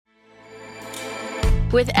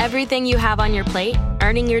With everything you have on your plate,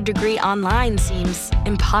 earning your degree online seems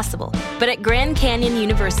impossible. But at Grand Canyon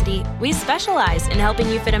University, we specialize in helping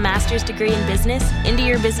you fit a master's degree in business into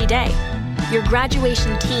your busy day. Your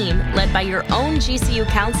graduation team, led by your own GCU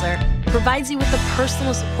counselor, provides you with the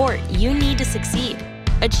personal support you need to succeed.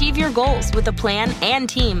 Achieve your goals with a plan and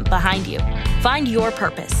team behind you. Find your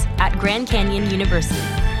purpose at Grand Canyon University.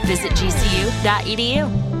 Visit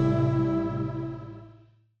gcu.edu.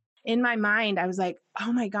 In my mind, I was like,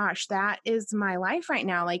 oh my gosh, that is my life right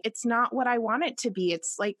now. Like, it's not what I want it to be.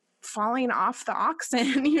 It's like falling off the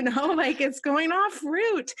oxen, like it's going off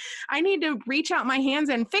route. I need to reach out my hands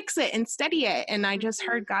and fix it and steady it. And I just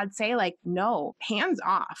heard God say, like, no, hands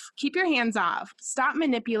off. Keep your hands off. Stop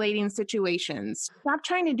manipulating situations. Stop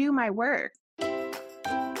trying to do my work.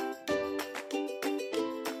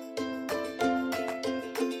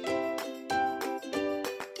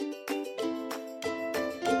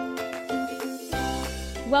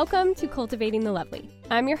 Welcome to Cultivating the Lovely.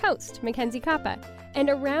 I'm your host, Mackenzie Kappa. And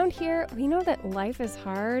around here, we know that life is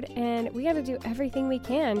hard and we got to do everything we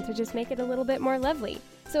can to just make it a little bit more lovely.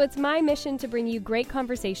 So it's my mission to bring you great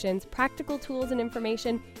conversations, practical tools and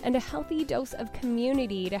information, and a healthy dose of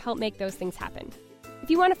community to help make those things happen. If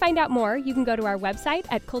you want to find out more, you can go to our website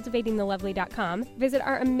at cultivatingthelovely.com, visit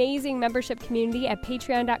our amazing membership community at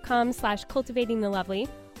patreon.com/cultivatingthelovely,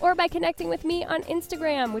 or by connecting with me on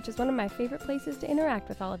Instagram, which is one of my favorite places to interact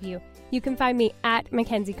with all of you. You can find me at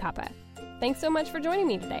Mackenzie Kappa. Thanks so much for joining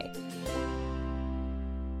me today.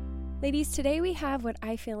 Ladies, today we have what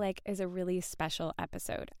I feel like is a really special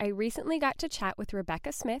episode. I recently got to chat with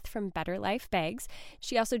Rebecca Smith from Better Life Bags.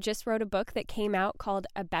 She also just wrote a book that came out called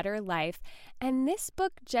A Better Life, and this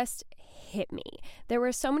book just hit me. There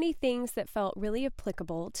were so many things that felt really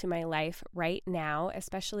applicable to my life right now,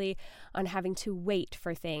 especially on having to wait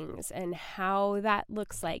for things and how that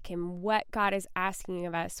looks like and what God is asking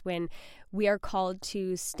of us when we are called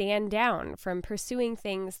to stand down from pursuing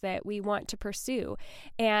things that we want to pursue,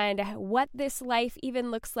 and what this life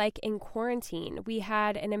even looks like in quarantine. We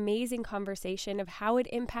had an amazing conversation of how it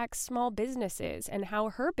impacts small businesses and how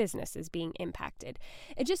her business is being impacted.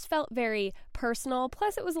 It just felt very personal,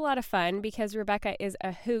 plus it was a lot of fun because Rebecca is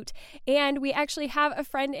a hoot, and we actually have a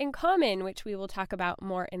friend in common, which we will talk about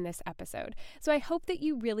more in this episode. So I hope that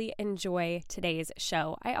you really enjoy today's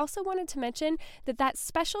show. I also wanted to mention that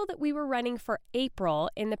special that we were running for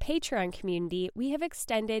April in the Patreon community, we have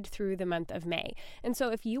extended through the month of May. And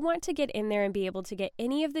so if you want to get in there and be able to get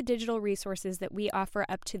any of the digital resources that we offer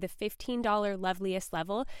up to the $15 loveliest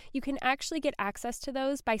level, you can actually get access to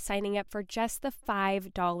those by signing up for just the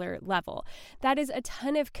 $5 level. That is a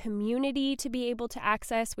ton of community to be able to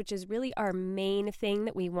access, which is really our main thing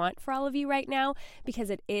that we want for all of you right now,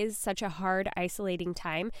 because it is such a hard, isolating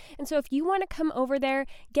time. And so if you want to come over there,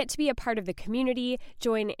 get to be a part of the community,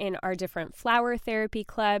 join in our different flower therapy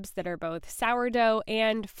clubs that are both sourdough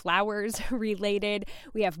and flowers related.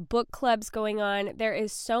 We have book clubs going on. There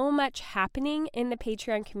is so much happening in the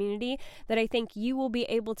Patreon community that I think you will be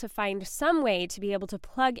able to find some way to be able to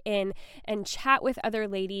plug in and chat with other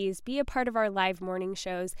ladies, be a part of our live morning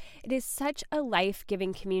shows. It is such a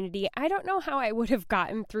life-giving community. I don't know how I would have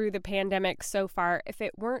gotten through the pandemic so far if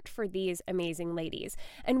it weren't for these amazing ladies.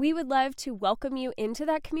 And we would love to welcome you into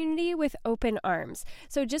that community with open arms.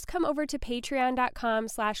 So just come over to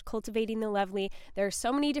patreon.com/cultivatingthelovely. There are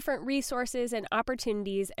so many different resources and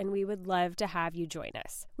opportunities, and we would love to have you join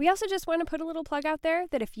us. We also just want to put a little plug out there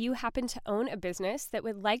that if you happen to own a business that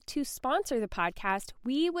would like to sponsor the podcast,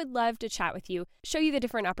 we would love to chat with you, show you the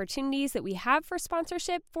different opportunities that we have for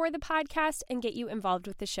sponsorship for the podcast, and get you involved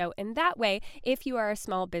with the show in that way if you are a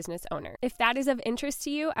small business owner. If that is of interest to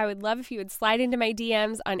you, I would love if you would slide into my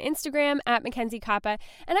DMs on Instagram at Mackenzie Kappa,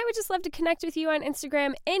 and I would just love to connect with you on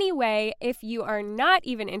Instagram anyway if you are not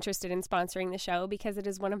even interested in sponsoring the show, because it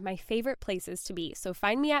is one of my favorite places to be. So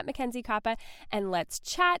find me at Mackenzie Kappa and let's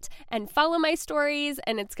chat and follow my stories,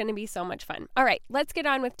 and it's going to be so much fun. All right, let's get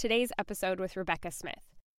on with today's episode with Rebecca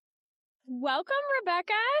Smith. Welcome,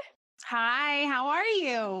 Rebecca. Hi, how are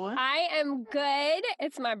you? I am good.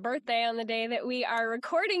 It's my birthday on the day that we are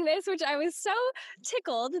recording this, which I was so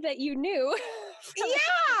tickled that you knew.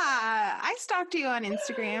 Yeah, I stalked you on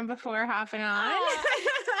Instagram before hopping on.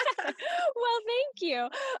 Well, thank you.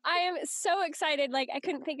 I am so excited. Like, I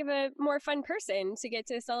couldn't think of a more fun person to get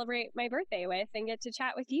to celebrate my birthday with and get to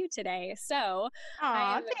chat with you today. So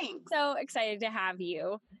I'm thanks. so excited to have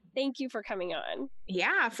you. Thank you for coming on.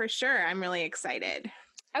 Yeah, for sure. I'm really excited.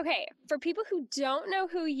 Okay, for people who don't know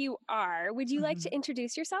who you are, would you like to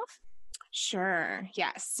introduce yourself? Sure.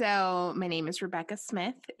 Yes. So my name is Rebecca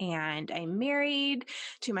Smith, and I'm married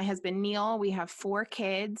to my husband, Neil. We have 4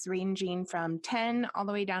 kids ranging from 10 all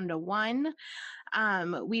the way down to 1.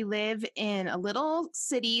 We live in a little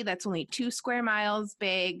city that's only 2 square miles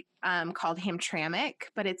big, called Hamtramck,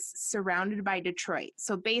 but it's surrounded by Detroit.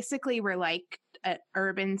 So basically, we're like an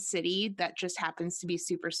urban city that just happens to be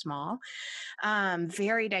super small.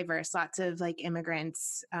 Very diverse. Lots of like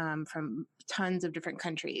immigrants from tons of different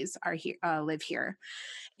countries are here, live here.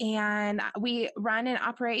 And we run and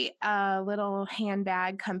operate a little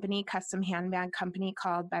handbag company, custom handbag company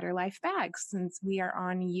called Better Life Bags, since we are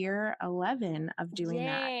on year 11 of doing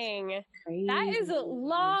Dang. that. That is Crazy.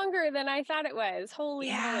 longer than I thought it was. Holy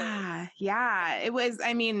moly. Yeah. It was,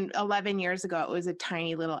 11 years ago, it was a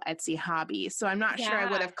tiny little Etsy hobby. So I'm not sure I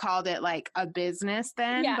would have called it like a business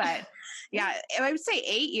then, but yeah, I would say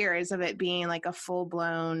 8 years of it being like a full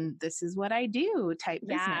blown, this is what I do type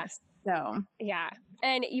business. So, yeah.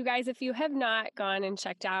 And you guys, if you have not gone and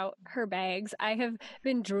checked out her bags, I have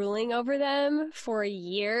been drooling over them for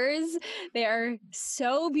years. They are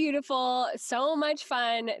so beautiful, so much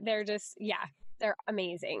fun. They're just, they're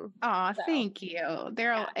amazing. oh, thank you.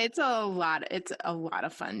 It's a lot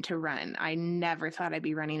of fun to run. I never thought I'd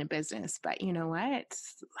be running a business, but you know what?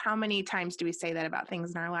 How many times do we say that about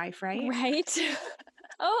things in our life, right? Right.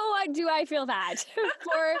 Oh, do I feel that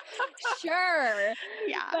for sure.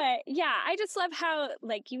 Yeah. But yeah, I just love how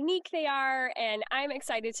like unique they are. And I'm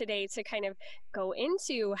excited today to kind of go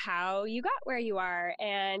into how you got where you are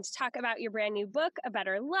and talk about your brand new book, A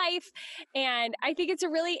Better Life. And I think it's a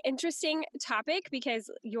really interesting topic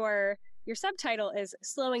because your subtitle is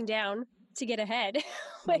Slowing Down to Get Ahead,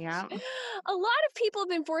 which Yeah. a lot of people have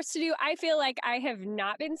been forced to do. I feel like I have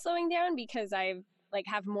not been slowing down because I've like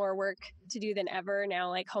have more work to do than ever now,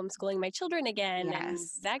 like homeschooling my children again and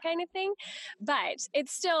that kind of thing. But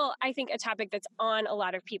it's still, I think, a topic that's on a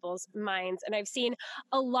lot of people's minds. And I've seen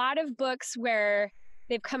a lot of books where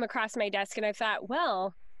they've come across my desk and I thought,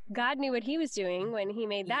 well, God knew what he was doing when he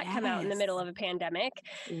made that come out in the middle of a pandemic.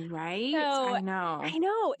 Right? So, I know.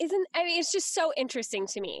 It's just so interesting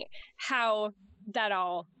to me how that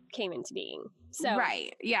all came into being. So,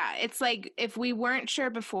 right. Yeah. It's like if we weren't sure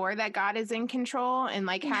before that God is in control and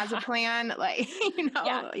like has a plan, like,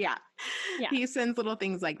 he sends little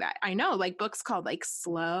things like that. I know, like books called like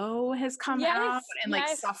Slow has come out and like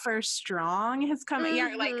Suffer Strong has come out.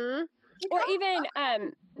 Yeah, like, or even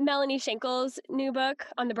Melanie Schenkel's new book,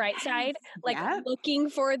 On the Bright Side, like looking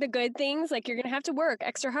for the good things. Like you're going to have to work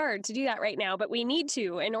extra hard to do that right now, but we need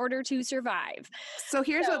to in order to survive. So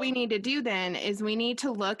here's what we need to do then is we need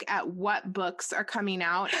to look at what books are coming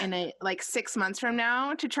out in like 6 months from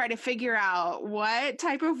now to try to figure out what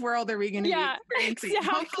type of world are we going to be experiencing.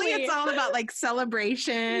 Exactly. Hopefully it's all about like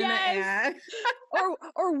celebration. And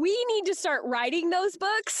or we need to start writing those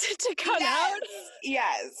books to come out.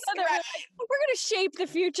 Yes. So we're going to shape the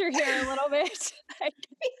future here a little bit.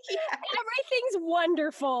 Everything's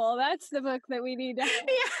wonderful. That's the book that we need to have.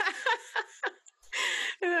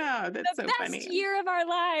 Oh, that's so funny. The best year of our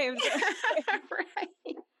lives.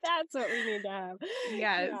 Right. That's what we need to have.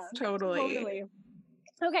 Yes, totally.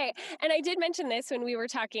 Okay. And I did mention this when we were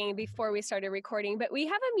talking before we started recording, but we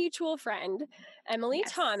have a mutual friend, Emily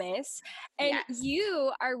Thomas, and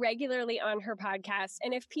you are regularly on her podcast.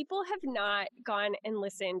 And if people have not gone and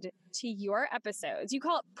listened to your episodes, you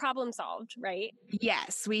call it Problem Solved, right?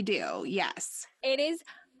 Yes, we do. Yes. It is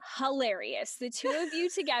hilarious. The two of you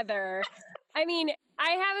together. I mean,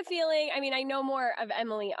 I have a feeling, I know more of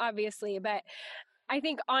Emily, obviously, but I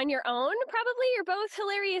think on your own, probably you're both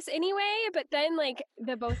hilarious anyway, but then like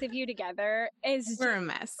the both of you together is we're a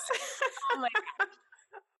mess. Oh my God.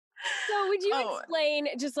 So would you explain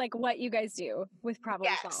just like what you guys do with Problem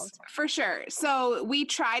Solved? For sure. So we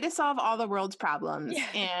try to solve all the world's problems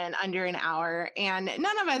in under an hour, and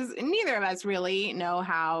neither of us really know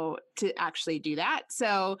how to actually do that.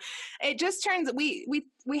 So it just turns, we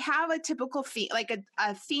have a typical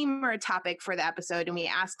a theme or a topic for the episode, and we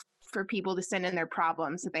ask for people to send in their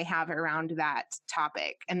problems that they have around that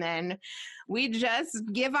topic. And then we just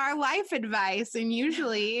give our life advice, and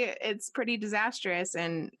usually it's pretty disastrous,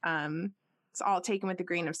 and it's all taken with a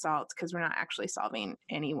grain of salt because we're not actually solving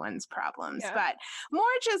anyone's problems, but more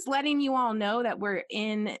just letting you all know that we're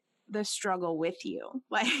in the struggle with you.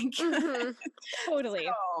 Like, totally.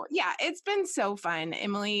 So, it's been so fun.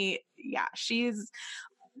 Emily, she's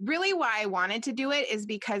really why I wanted to do it is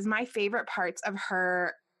because my favorite parts of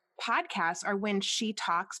her podcasts are when she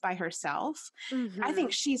talks by herself. I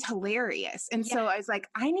think Mhm. she's hilarious. And Yeah. so I was like,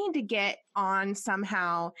 I need to get on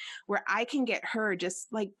somehow where I can get her just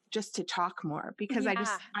to talk more, because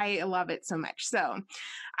Yeah. I love it so much. So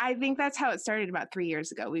I think that's how it started about 3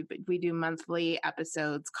 years ago. We do monthly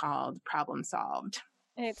episodes called Problem Solved.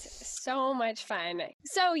 It's so much fun.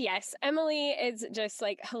 So yes, Emily is just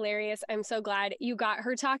like hilarious. I'm so glad you got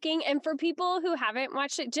her talking. And for people who haven't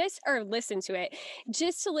watched it or listened to it,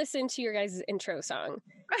 just to listen to your guys' intro song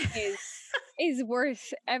is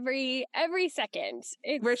worth every second.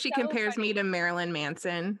 It's Where she so compares funny. me to Marilyn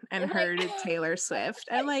Manson and Like, her to Taylor Swift.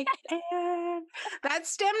 I'm like, that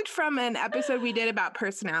stemmed from an episode we did about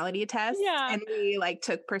personality tests. Yeah. And we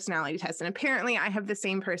took personality tests. And apparently I have the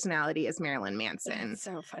same personality as Marilyn Manson. That's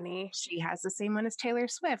so funny. She has the same one as Taylor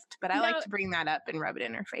Swift, but I like to bring that up and rub it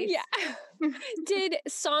in her face. Yeah. Did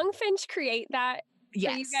Songfinch create that for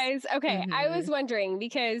you guys? Okay. I was wondering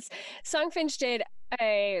because Songfinch did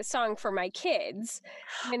a song for my kids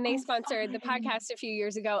when they sponsored the podcast a few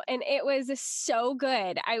years ago, and it was so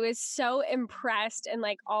good. I was so impressed and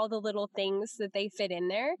like all the little things that they fit in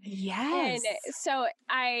there. Yes. And so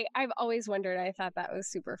I've always wondered. I thought that was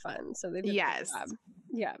super fun. So they did a good job.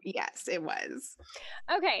 Yeah. Yes, it was.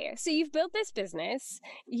 Okay, so you've built this business.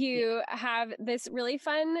 You have this really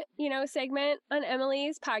fun, segment on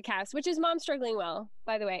Emily's podcast, which is Mom Struggling Well,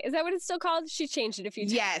 by the way. Is that what it's still called? She changed it a few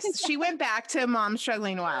times. Yes, she went back to Mom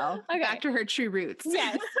Struggling Well, back to her true roots.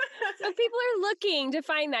 Yes. So if people are looking to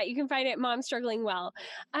find that, you can find it Mom Struggling Well.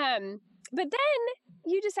 But then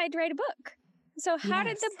you decide to write a book. So how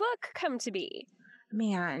did the book come to be?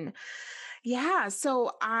 Man. Yeah.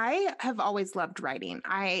 So I have always loved writing.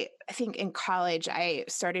 I think in college, I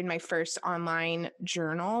started my first online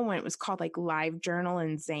journal when it was called Live Journal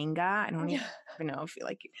in Zanga. I don't even know if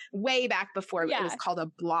way back before it was called a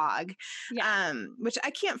blog, which I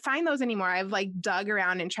can't find those anymore. I've dug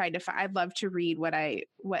around and tried to find, I'd love to read what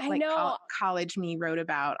college me wrote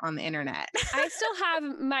about on the internet. I still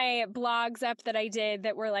have my blogs up that I did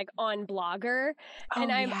that were on Blogger.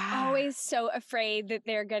 And I'm always so afraid that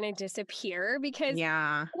they're going to disappear because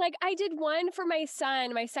I did one for my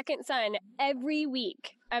son, my second son, every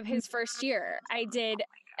week of his first year. I did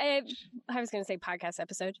I was going to say podcast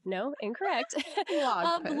episode. No, incorrect.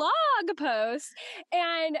 A blog post.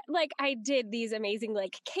 And I did these amazing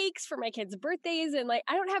cakes for my kids' birthdays. And I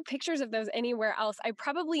don't have pictures of those anywhere else. I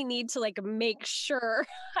probably need to make sure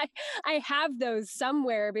I have those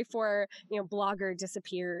somewhere before, Blogger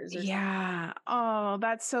disappears. Yeah. Oh,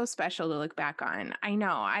 that's so special to look back on. I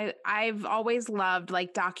know. I've always loved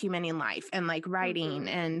documenting life and writing.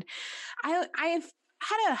 And I've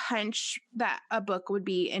had a hunch that a book would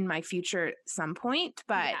be in my future at some point,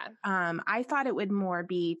 but I thought it would more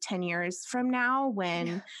be 10 years from now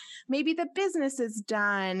when maybe the business is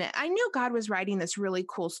done. I knew God was writing this really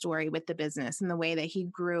cool story with the business and the way that he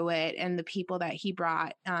grew it and the people that he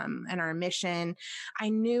brought and our mission. I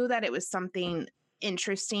knew that it was something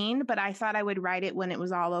interesting, but I thought I would write it when it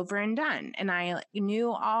was all over and done. And I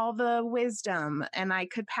knew all the wisdom and I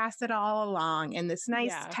could pass it all along in this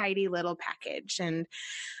nice, tidy little package. And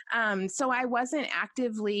so I wasn't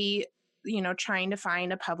actively, trying to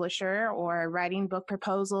find a publisher or writing book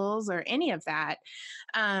proposals or any of that.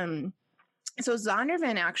 So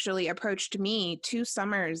Zondervan actually approached me 2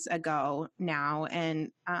 summers ago now,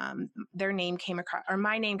 and my name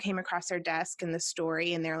came across their desk in the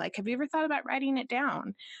story, and they're like, "Have you ever thought about writing it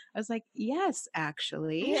down?" I was like, "Yes,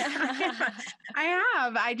 actually, I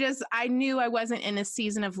have. I knew I wasn't in a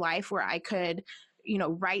season of life where I could."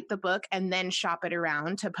 Write the book and then shop it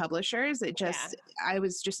around to publishers. I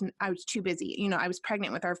was too busy. I was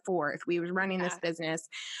pregnant with our 4th. We were running this business,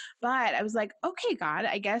 but I was like, okay, God,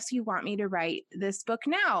 I guess you want me to write this book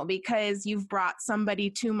now because you've brought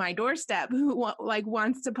somebody to my doorstep who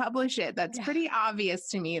wants to publish it. That's pretty obvious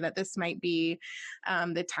to me that this might be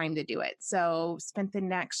the time to do it. So spent the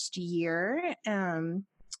next year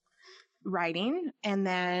writing and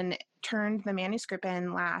then turned the manuscript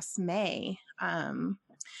in last May.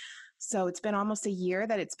 So it's been almost a year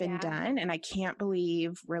that it's been done. And I can't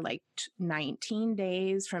believe we're 19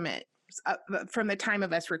 days from it, from the time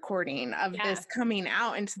of us recording of this coming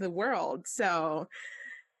out into the world. So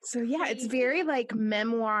yeah, it's very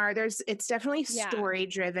memoir. It's definitely story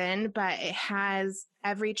driven, but it has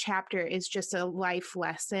every chapter is just a life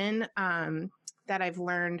lesson, that I've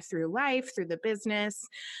learned through life, through the business,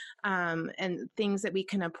 and things that we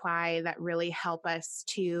can apply that really help us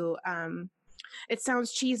to it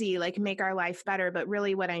sounds cheesy, like make our life better. But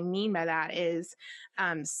really what I mean by that is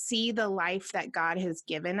see the life that God has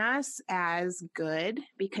given us as good,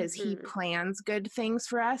 because he plans good things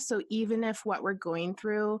for us. So even if what we're going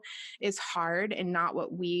through is hard and not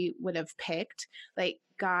what we would have picked, like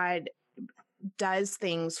God does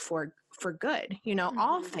things for good.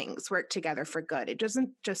 All things work together for good. It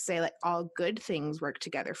doesn't just say like all good things work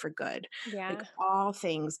together for good. Yeah. Like all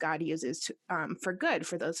things God uses to, for good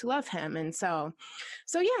for those who love him. And so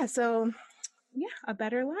a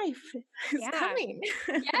better life is coming.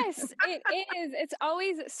 Yes, it is. It's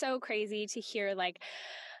always so crazy to hear like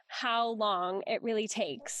how long it really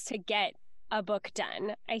takes to get a book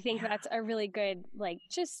done. I think that's a really good, like,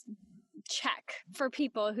 just check for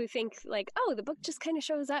people who think like, oh, the book just kind of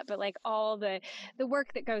shows up, but like all the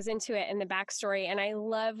work that goes into it and the backstory. And I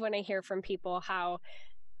love when I hear from people how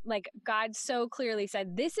like God so clearly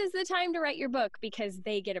said, this is the time to write your book, because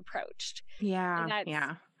they get approached.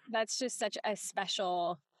 That's just such a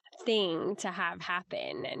special thing to have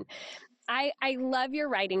happen. And I love your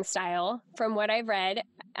writing style from what I've read.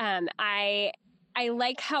 I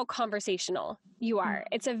like how conversational you are.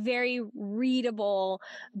 It's a very readable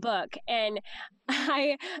book. And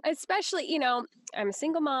I especially, I'm a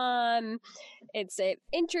single mom. It's an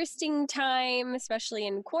interesting time, especially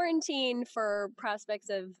in quarantine, for prospects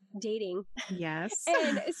of dating. Yes.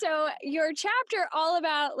 And so your chapter all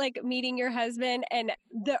about like meeting your husband and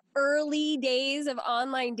the early days of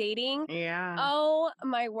online dating. Yeah. Oh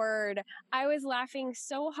my word. I was laughing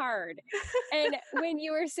so hard. And when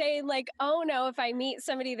you were saying like, oh no, if I meet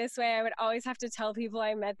somebody this way, I would always have to tell people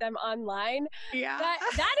I met them online. Yeah.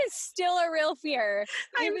 That is still a real fear.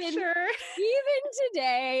 I'm sure. Even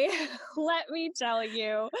today, let me tell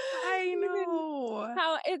you. I know.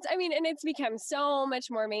 How and it's become so much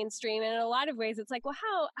more mainstream. And in a lot of ways, it's like, well,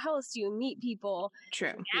 how else do you meet people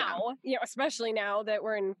True. now? Especially now that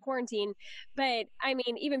we're in quarantine. But I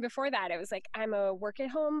mean, even before that, it was like, I'm a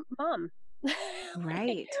work-at-home mom. Right.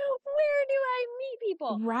 Where do I meet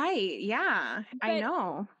people? Right. Yeah. But I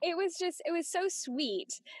know. It was so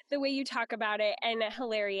sweet the way you talk about it, and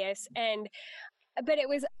hilarious. But it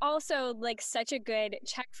was also like such a good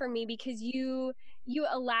check for me, because you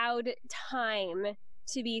allowed time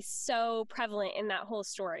to be so prevalent in that whole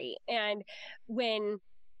story. And when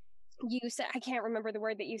you said, I can't remember the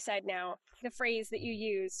word that you said now, the phrase that you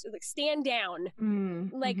used, like stand down.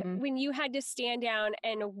 When you had to stand down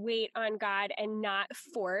and wait on God and not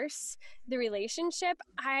force the relationship,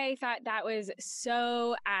 I thought that was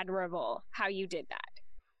so admirable how you did that.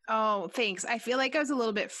 Oh, thanks. I feel like I was a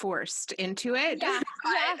little bit forced into it. Yeah.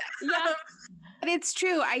 But it's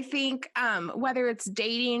true. I think whether it's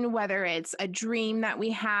dating, whether it's a dream that we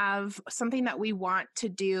have, something that we want to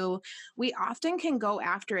do, we often can go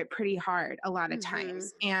after it pretty hard a lot of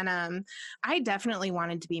times. And I definitely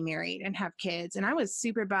wanted to be married and have kids. And I was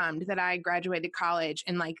super bummed that I graduated college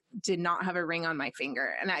and like did not have a ring on my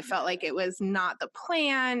finger. And I felt like it was not the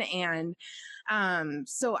plan. And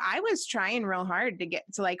so I was trying real hard to get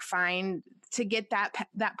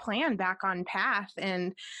that plan back on path.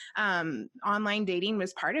 And online dating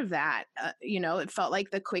was part of that. It felt like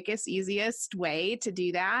the quickest, easiest way to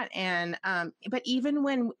do that. And but even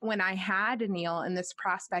when I had Neil and this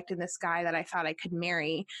prospect and this guy that I thought I could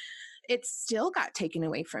marry, it still got taken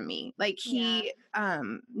away from me. Like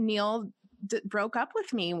Neil broke up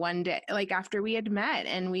with me one day, like after we had met,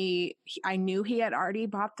 and I knew he had already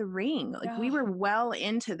bought the ring. Like we were well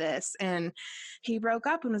into this, and he broke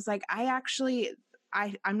up and was like,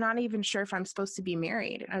 I'm not even sure if I'm supposed to be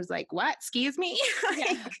married. And I was like, what? Excuse me?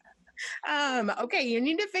 Okay, you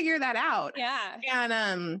need to figure that out. Yeah.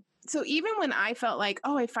 And so even when I felt like,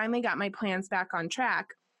 oh, I finally got my plans back on track,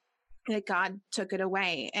 that God took it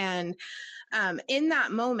away. And in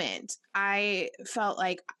that moment, I felt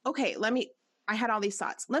like, okay, I had all these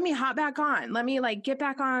thoughts. Let me hop back on. Let me get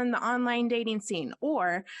back on the online dating scene,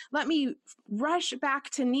 or let me rush back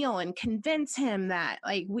to Neil and convince him that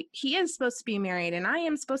he is supposed to be married and I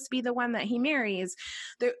am supposed to be the one that he marries.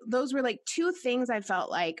 Those were two things I felt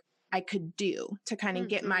like I could do to kind of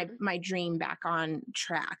get my dream back on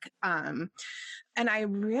track. And I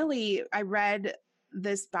read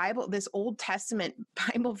this Old Testament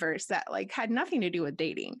Bible verse that had nothing to do with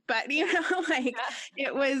dating, but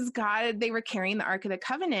it was God. They were carrying the Ark of the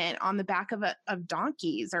Covenant on the back of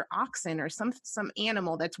donkeys or oxen or some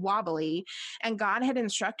animal that's wobbly. And God had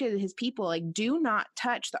instructed his people, do not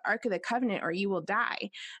touch the Ark of the Covenant or you will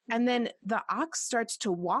die. And then the ox starts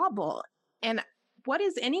to wobble. And what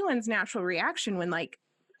is anyone's natural reaction when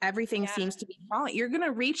everything seems to be falling? You're going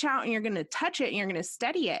to reach out and you're going to touch it and you're going to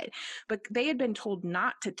steady it. But they had been told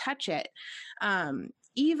not to touch it.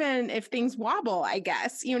 even if things wobble, I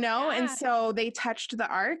guess, you know? Yeah. And so they touched the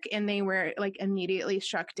ark and they were like immediately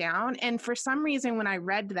struck down. And for some reason, when I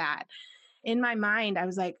read that in my mind, I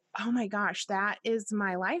was like, oh my gosh, that is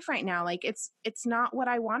my life right now. Like it's not what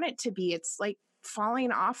I want it to be. It's like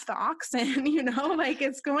falling off the oxen, you know, like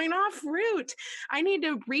it's going off root. I need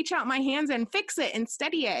to reach out my hands and fix it and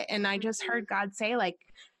steady it. And I just heard God say, like,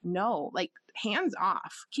 no, like hands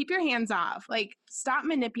off, keep your hands off, like stop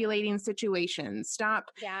manipulating situations. Stop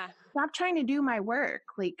trying to do my work.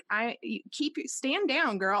 Like stand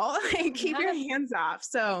down, girl. Like, keep your hands off.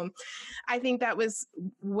 So I think that was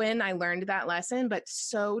when I learned that lesson, but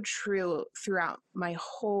so true throughout my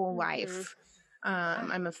whole life.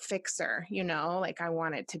 I'm a fixer, you know, like I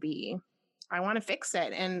want to fix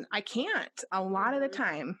it and I can't a lot of the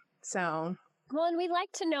time. So. Well, and we like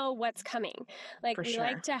to know what's coming. Like we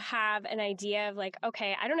like to have an idea of like,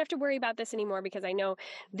 okay, I don't have to worry about this anymore because I know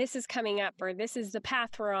this is coming up or this is the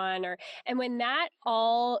path we're on. And when that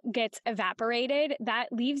all gets evaporated, that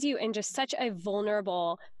leaves you in just such a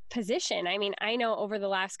vulnerable position. I mean, I know over the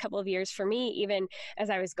last couple of years for me, even as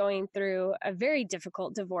I was going through a very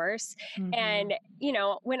difficult divorce, and, you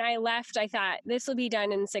know, when I left, I thought this will be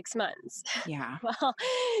done in 6 months. Yeah. Well,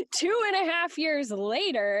 2.5 years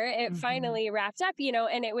later, it finally wrapped up, you know,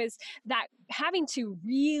 and it was that having to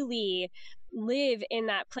really live in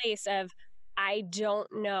that place of, I don't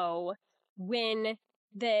know when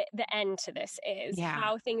the end to this is,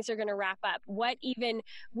 how things are going to wrap up, what even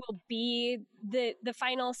will be the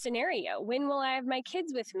final scenario, when will I have my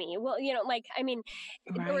kids with me? Well, you know, like, I mean,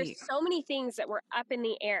 there were so many things that were up in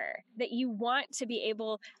the air that you want to be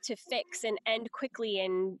able to fix and end quickly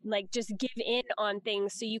and like just give in on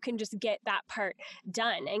things so you can just get that part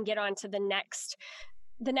done and get on to the next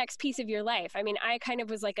piece of your life. I mean, I kind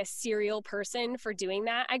of was like a serial person for doing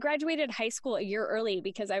that. I graduated high school a year early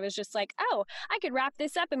because I was just like, oh, I could wrap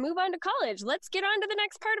this up and move on to college. Let's get on to the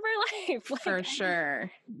next part of our life. Like, for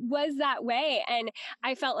sure. Was that way. And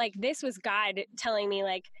I felt like this was God telling me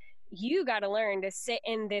like, you got to learn to sit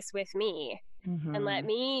in this with me. And let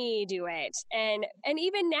me do it. And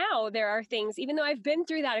even now there are things, even though I've been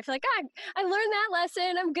through that, I feel like, I learned that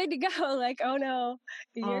lesson. I'm good to go. Like, oh no,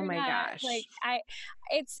 you're not. Like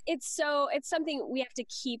it's something we have to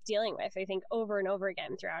keep dealing with, I think, over and over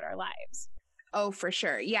again throughout our lives. Oh, for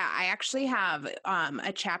sure. Yeah, I actually have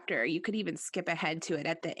a chapter. You could even skip ahead to it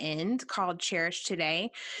at the end called Cherish Today,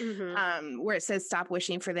 where it says stop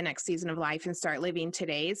wishing for the next season of life and start living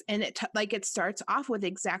today's. And it starts off with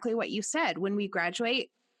exactly what you said. When we graduate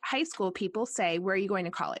high school, people say, where are you going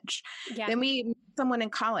to college? Yeah. Then we meet someone in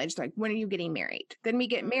college, like, when are you getting married? Then we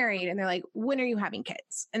get married and they're like, when are you having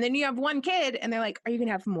kids? And then you have one kid and they're like, are you going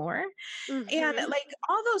to have more? And like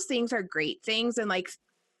all those things are great things. And like,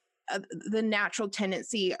 the natural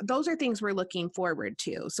tendency, those are things we're looking forward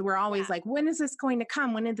to. So we're always like, when is this going to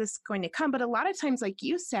come? When is this going to come? But a lot of times, like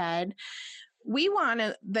you said, we want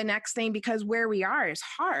the next thing because where we are is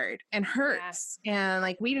hard and hurts. And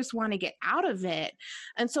like, we just want to get out of it.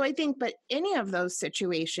 And so I think, but any of those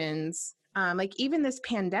situations, like even this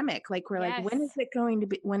pandemic, like we're like, when is it going to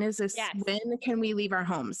be, when is this, when can we leave our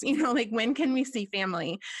homes? You know, like when can we see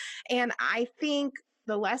family? And I think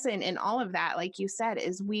the lesson in all of that, like you said,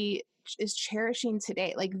 is cherishing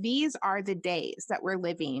today. Like these are the days that we're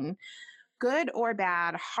living, good or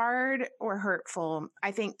bad, hard or hurtful. I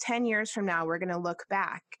think 10 years from now, we're going to look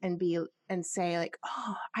back and say like,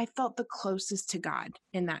 oh, I felt the closest to God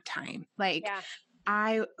in that time. Like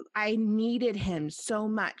I needed him so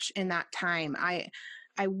much in that time.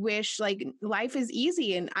 I wish, like, life is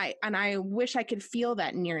easy, and I wish I could feel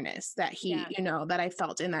that nearness that you know, that I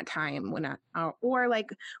felt in that time when or like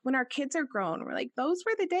when our kids are grown, we're like, those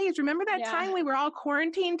were the days. Remember that time we were all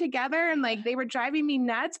quarantined together and like they were driving me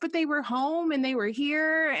nuts, but they were home and they were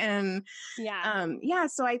here. And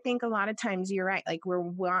so I think a lot of times you're right. Like we're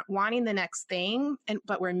wanting the next thing,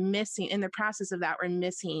 but we're missing in the process of that. We're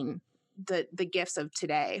missing the gifts of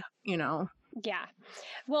today, you know? Yeah.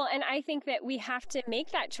 Well, and I think that we have to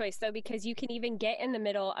make that choice though, because you can even get in the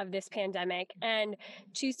middle of this pandemic and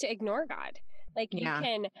choose to ignore God. Like you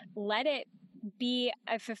can let it be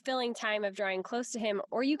a fulfilling time of drawing close to him,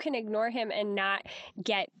 or you can ignore him and not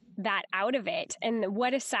get that out of it. And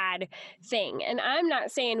what a sad thing. And I'm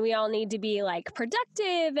not saying we all need to be like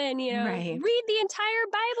productive and, you know, read the entire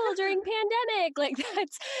Bible during pandemic. Like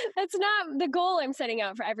that's not the goal I'm setting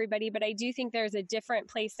out for everybody. But I do think there's a different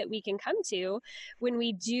place that we can come to when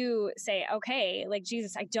we do say, okay, like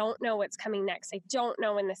Jesus, I don't know what's coming next. I don't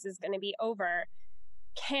know when this is going to be over.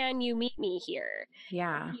 Can you meet me here?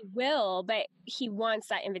 Yeah. He will, but he wants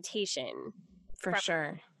that invitation. For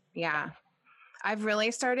sure. Yeah. I've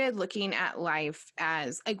really started looking at life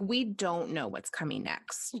as like, we don't know what's coming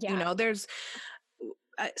next. Yeah. You know, there's,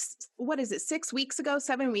 what is it, 6 weeks ago,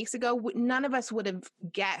 7 weeks ago, none of us would have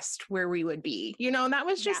guessed where we would be, you know, and that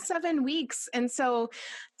was just 7 weeks. And so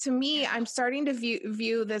to me, I'm starting to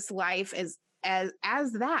view this life as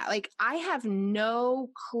that, like, I have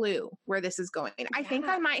no clue where this is going. I think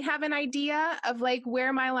I might have an idea of like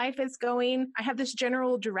where my life is going. I have this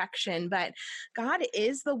general direction, but God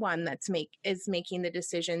is the one that's making the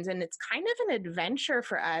decisions. And it's kind of an adventure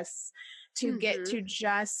for us to get to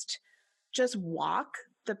just walk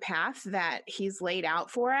the path that he's laid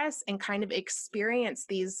out for us and kind of experience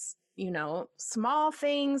these, you know, small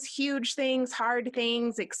things, huge things, hard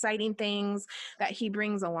things, exciting things that he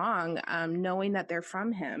brings along, knowing that they're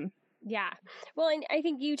from him. Yeah. Well, and I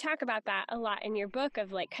think you talk about that a lot in your book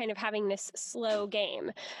of like kind of having this slow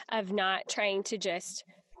game of not trying to just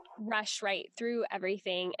rush right through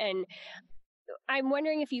everything. And I'm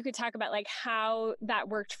wondering if you could talk about like how that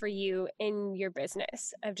worked for you in your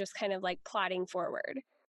business of just kind of like plodding forward.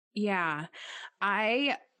 Yeah,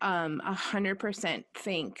 I 100%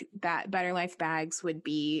 think that Better Life Bags would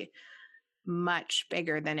be much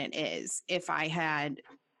bigger than it is if I had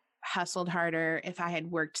hustled harder, if I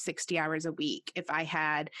had worked 60 hours a week, if I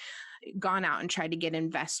had gone out and tried to get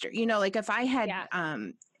investors, you know, like if I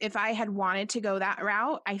had wanted to go that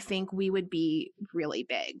route, I think we would be really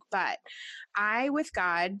big. But I, with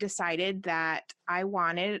God, decided that I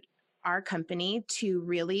wanted our company to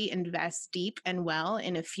really invest deep and well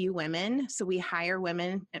in a few women. So we hire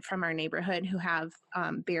women from our neighborhood who have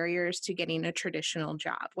barriers to getting a traditional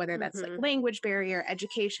job, whether that's like language barrier,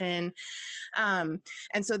 education. And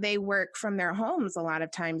so they work from their homes a lot of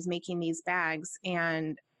times making these bags.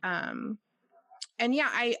 And yeah,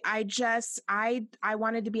 I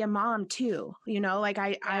wanted to be a mom too, you know, like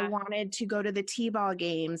I wanted to go to the T-ball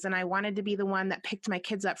games and I wanted to be the one that picked my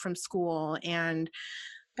kids up from school. And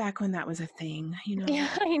back when that was a thing, you know. Yeah,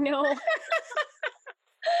 I know. I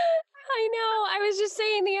know. I was just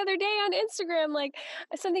saying the other day on Instagram, like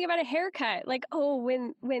something about a haircut, like, oh,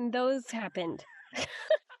 when those happened. Right.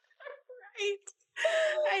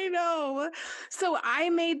 I know. So I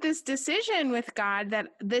made this decision with God that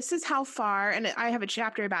this is how far, and I have a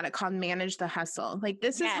chapter about it called Manage the Hustle. Like,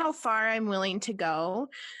 this is how far I'm willing to go.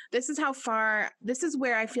 This is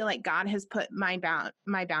where I feel like God has put my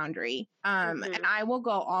boundary. And I will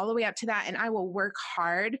go all the way up to that and I will work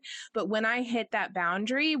hard. But when I hit that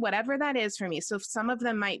boundary, whatever that is for me, so some of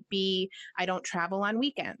them might be, I don't travel on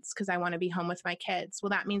weekends because I want to be home with my kids.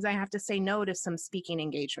 Well, that means I have to say no to some speaking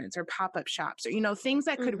engagements or pop-up shops or, you know, things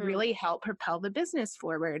that could really help propel the business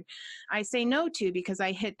forward. I say no to because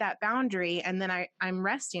I hit that boundary and then I'm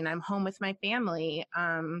resting. I'm home with my family.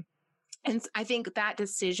 And I think that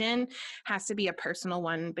decision has to be a personal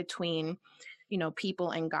one between, you know,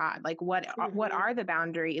 people and God. Like what are the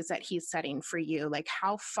boundaries that he's setting for you? Like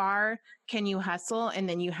how far can you hustle? And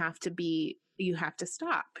then you have to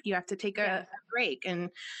stop. You have to take a break. And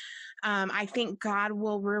I think God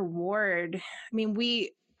will reward.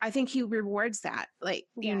 I think he rewards that. Like,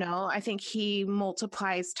 you know, I think he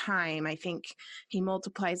multiplies time. I think he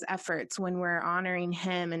multiplies efforts when we're honoring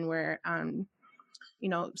him and we're, you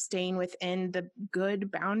know, staying within the good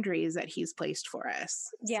boundaries that he's placed for us.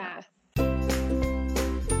 Yeah. So.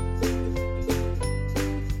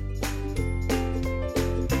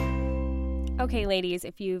 Okay, ladies,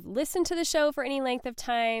 if you've listened to the show for any length of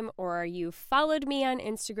time or you've followed me on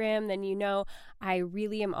Instagram, then you know I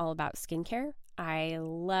really am all about skincare. I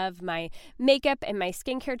love my makeup and my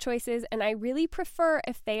skincare choices, and I really prefer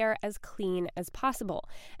if they are as clean as possible.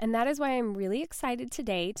 And that is why I'm really excited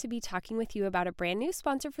today to be talking with you about a brand new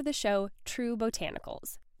sponsor for the show, True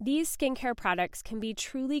Botanicals. These skincare products can be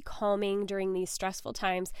truly calming during these stressful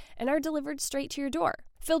times and are delivered straight to your door.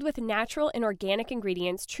 Filled with natural and organic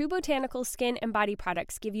ingredients, True Botanical skin and body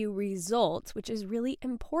products give you results, which is really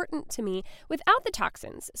important to me, without the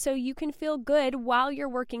toxins, so you can feel good while you're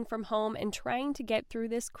working from home and trying to get through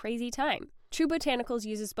this crazy time. True Botanicals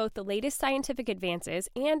uses both the latest scientific advances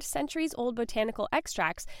and centuries-old botanical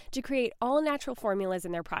extracts to create all-natural formulas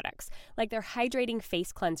in their products, like their hydrating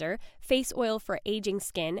face cleanser, face oil for aging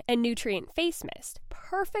skin, and nutrient face mist,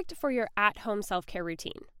 perfect for your at-home self-care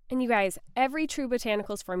routine. And you guys, every True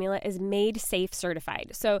Botanicals formula is Made Safe certified.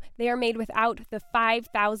 So they are made without the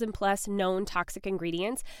 5,000 plus known toxic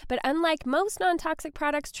ingredients. But unlike most non-toxic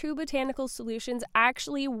products, True Botanicals solutions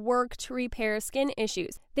actually work to repair skin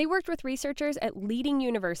issues. They worked with researchers at leading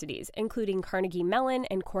universities, including Carnegie Mellon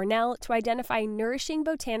and Cornell, to identify nourishing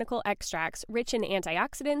botanical extracts rich in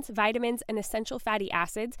antioxidants, vitamins, and essential fatty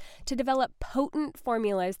acids to develop potent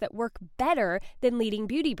formulas that work better than leading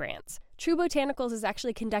beauty brands. True Botanicals has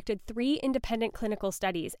actually conducted 3 independent clinical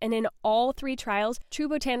studies, and in all 3 trials, True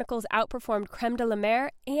Botanicals outperformed Creme de la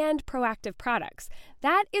Mer and Proactive products.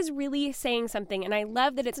 That is really saying something, and I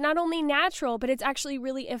love that it's not only natural, but it's actually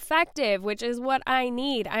really effective, which is what I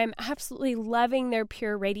need. I'm absolutely loving their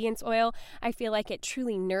Pure Radiance Oil. I feel like it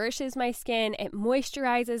truly nourishes my skin, it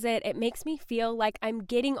moisturizes it, it makes me feel like I'm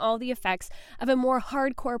getting all the effects of a more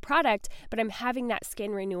hardcore product, but I'm having that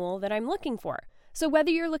skin renewal that I'm looking for. So whether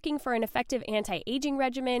you're looking for an effective anti-aging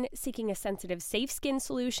regimen, seeking a sensitive, safe skin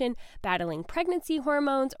solution, battling pregnancy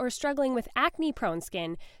hormones, or struggling with acne-prone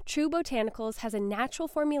skin, True Botanicals has a natural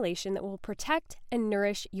formulation that will protect and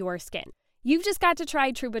nourish your skin. You've just got to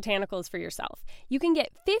try True Botanicals for yourself. You can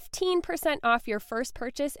get 15% off your first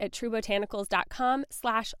purchase at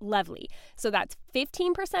truebotanicals.com/lovely. So that's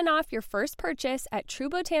 15% off your first purchase at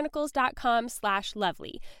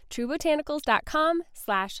truebotanicals.com/lovely.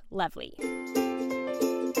 truebotanicals.com/lovely.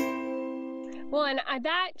 Well, and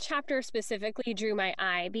that chapter specifically drew my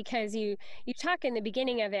eye because you talk in the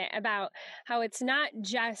beginning of it about how it's not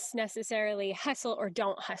just necessarily hustle or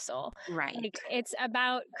don't hustle. Right. Like, it's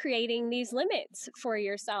about creating these limits for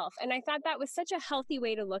yourself. And I thought that was such a healthy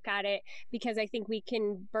way to look at it because I think we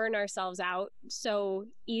can burn ourselves out so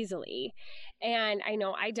easily. And I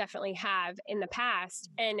know I definitely have in the past.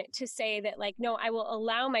 And to say that, like, no, I will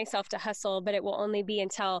allow myself to hustle, but it will only be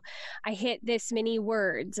until I hit this many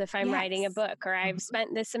words if I'm writing a book, or I've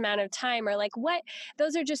spent this amount of time, or like what,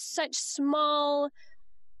 those are just such small,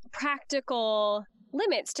 practical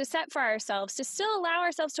limits to set for ourselves to still allow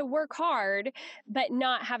ourselves to work hard, but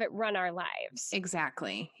not have it run our lives.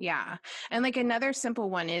 Exactly. Yeah. And like another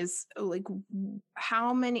simple one is like,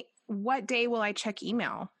 what day will I check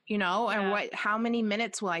email? And how many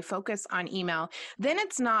minutes will I focus on email? Then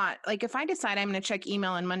it's not like if I decide I'm going to check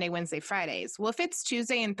email on Monday, Wednesday, Fridays. Well, if it's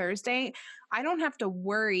Tuesday and Thursday, I don't have to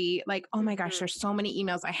worry like, oh my gosh, there's so many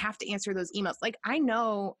emails. I have to answer those emails. Like I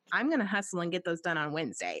know I'm going to hustle and get those done on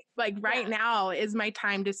Wednesday. Like right now is my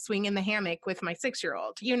time to swing in the hammock with my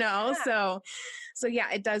 6-year-old, So yeah,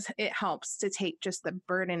 it helps to take just the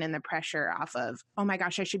burden and the pressure off of, oh my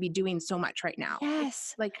gosh, I should be doing so much right now.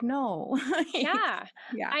 Yes. Like, no. Yeah.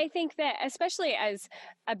 I think that especially as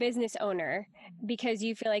a business owner, because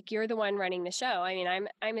you feel like you're the one running the show. I mean,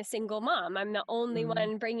 I'm a single mom. I'm the only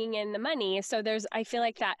one bringing in the money. So I feel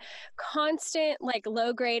like that constant like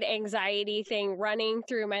low grade anxiety thing running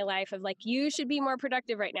through my life of like, you should be more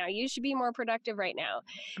productive right now. You should be more productive right now.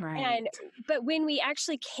 Right. But when we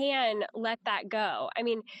actually can let that go, I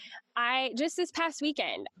mean, just this past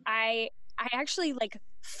weekend, I actually like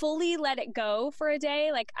fully let it go for a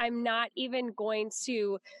day. Like I'm not even going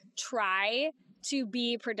to try to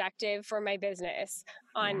be productive for my business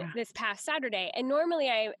on this past Saturday. And normally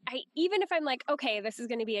I even if I'm like, okay, this is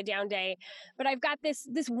going to be a down day, but I've got this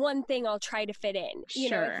one thing I'll try to fit in.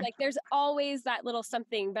 It's like there's always that little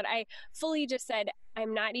something, but I fully just said,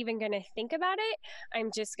 I'm not even going to think about it. I'm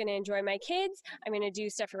just going to enjoy my kids. I'm going to do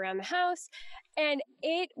stuff around the house. And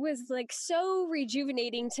it was like so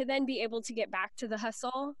rejuvenating to then be able to get back to the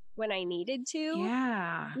hustle when I needed to.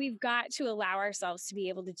 Yeah. We've got to allow ourselves to be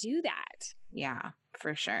able to do that. Yeah,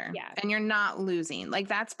 for sure. Yeah. And you're not losing. Like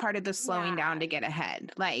that's part of the slowing down to get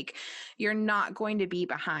ahead. Like you're not going to be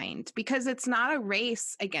behind because it's not a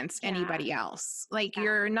race against anybody else. Like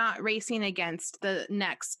you're not racing against the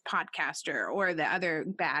next podcaster or the other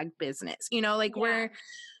bag business.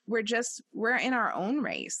 We're in our own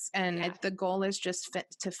race and the goal is just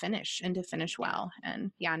to finish and to finish well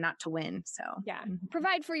and not to win. So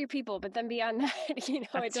provide for your people, but then beyond that, it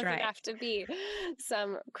doesn't have to be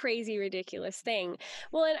some crazy, ridiculous thing.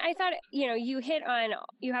 Well, and I thought, you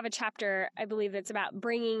have a chapter, I believe that's about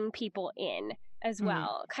bringing people in as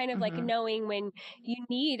well, kind of like knowing when you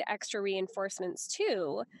need extra reinforcements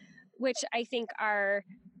too, which I think are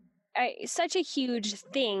such a huge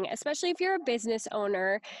thing, especially if you're a business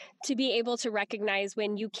owner, to be able to recognize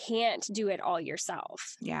when you can't do it all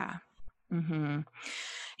yourself. Yeah.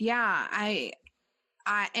 Yeah.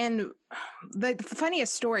 And the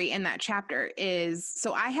funniest story in that chapter is,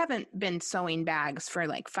 so I haven't been sewing bags for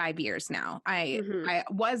like 5 years now. I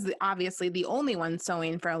was obviously the only one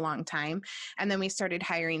sewing for a long time. And then we started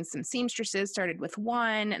hiring some seamstresses, started with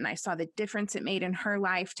one, and I saw the difference it made in her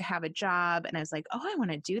life to have a job. And I was like, oh, I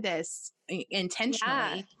want to do this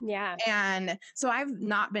intentionally. Yeah. And so I've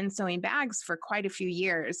not been sewing bags for quite a few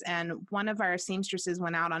years. And one of our seamstresses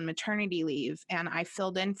went out on maternity leave and I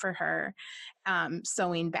filled in for her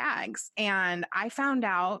sewing bags. And I found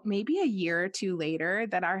out maybe a year or two later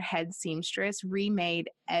that our head seamstress remade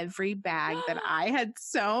every bag that I had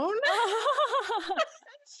sewn.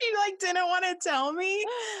 She like didn't want to tell me.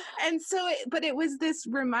 And so, but it was this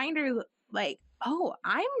reminder like, oh,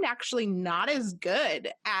 I'm actually not as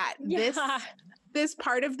good at this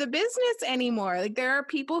part of the business anymore. Like there are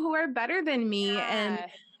people who are better than me.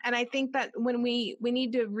 And I think that when we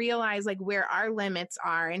need to realize like where our limits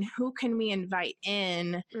are and who can we invite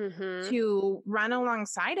in to run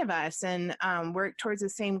alongside of us and work towards the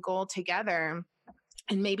same goal together.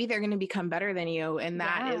 And maybe they're going to become better than you. And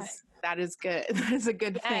that is good. That is a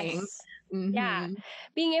good thing. Yeah.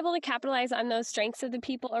 Being able to capitalize on those strengths of the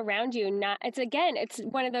people around you. It's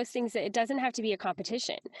one of those things that it doesn't have to be a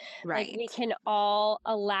competition. Right. Like we can all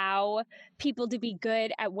allow people to be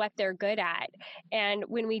good at what they're good at. And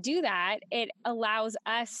when we do that, it allows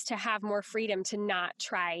us to have more freedom to not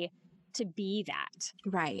try to be that.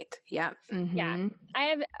 Right. Yeah. Yeah. I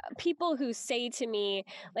have people who say to me,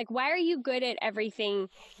 like, why are you good at everything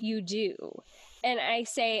you do? And I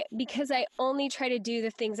say, because I only try to do the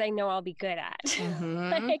things I know I'll be good at.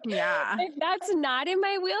 If that's not in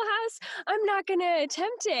my wheelhouse, I'm not going to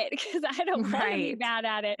attempt it because I don't want to be bad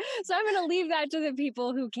at it. So I'm going to leave that to the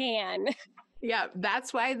people who can. Yeah,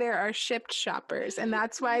 that's why there are shipped shoppers. And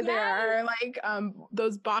that's why there are like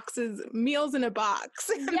those boxes, meals in a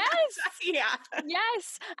box. Yes.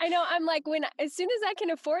 Yes. I know. I'm like, as soon as I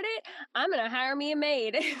can afford it, I'm going to hire me a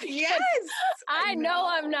maid. Yes. I know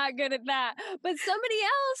I'm not good at that. But somebody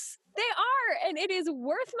else, they are. And it is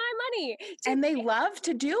worth my money. And they love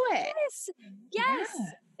to do it. Yes.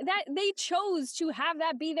 That they chose to have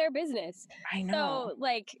that be their business. I know. So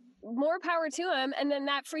like, more power to them. And then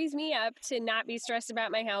that frees me up to not be stressed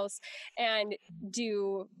about my house and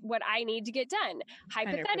do what I need to get done.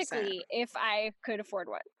 Hypothetically, 100%. If I could afford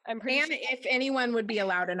one. I'm pretty sure. If anyone would be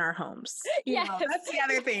allowed in our homes. You know, that's the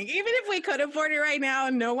other thing. Even if we could afford it right now,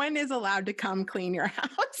 no one is allowed to come clean your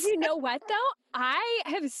house. You know what, though? I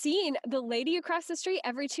have seen the lady across the street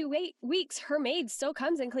every 2 weeks. Her maid still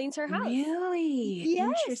comes and cleans her house. Really?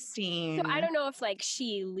 Yes. Interesting. So I don't know if like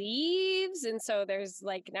she leaves. And so there's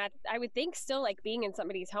like not, I would think still like being in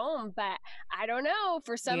somebody's home, but I don't know.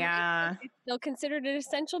 For some reason, it's still considered an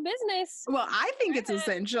essential business. Well, I think it's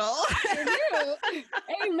essential. I do.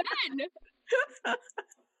 Amen.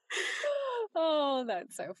 Oh,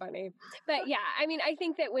 that's so funny. But yeah, I mean, I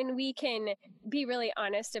think that when we can be really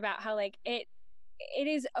honest about how like it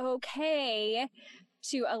is okay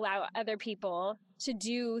to allow other people to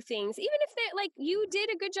do things, even if they like you did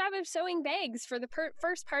a good job of sewing bags for the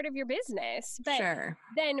first part of your business, but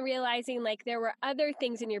then realizing like there were other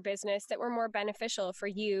things in your business that were more beneficial for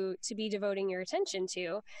you to be devoting your attention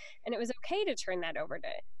to, and it was okay to turn that over to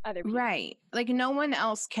other people. Right. Like no one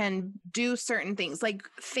else can do certain things. Like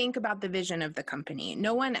think about the vision of the company.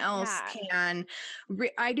 No one else can.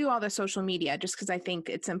 I do all the social media just because I think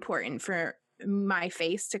it's important for my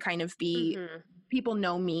face to kind of be people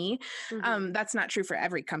know me. That's not true for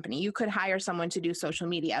every company. You could hire someone to do social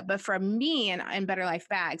media, but for me and Better Life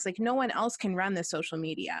Bags, like no one else can run the social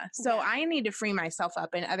media. So I need to free myself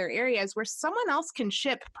up in other areas where someone else can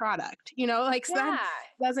ship product, you know, like that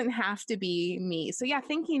doesn't have to be me. So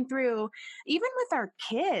thinking through, even with our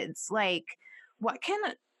kids, like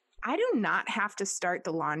I do not have to start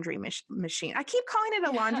the laundry machine. I keep calling it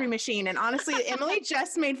a laundry machine. And honestly, Emily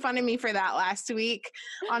just made fun of me for that last week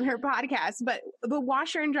on her podcast, but the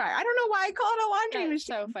washer and dryer, I don't know why I call it a laundry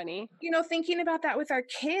machine. So funny. You know, thinking about that with our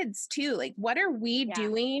kids too. Like, what are we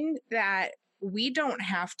doing that we don't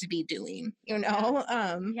have to be doing, you know?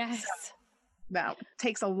 Yes. So that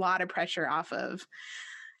takes a lot of pressure off of,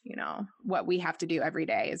 you know, what we have to do every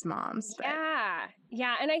day as moms. But.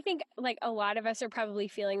 Yeah. And I think like a lot of us are probably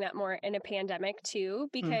feeling that more in a pandemic too,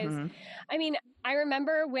 because I mean, I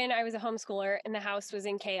remember when I was a homeschooler and the house was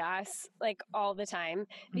in chaos like all the time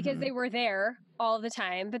because they were there all the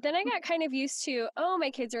time. But then I got kind of used to,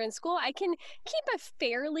 my kids are in school. I can keep a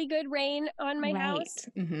fairly good rein on my house.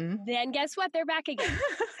 Then guess what? They're back again.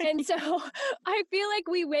 And so I feel like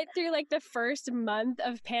we went through like the first month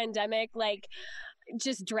of pandemic, like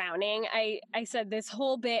just drowning. I said this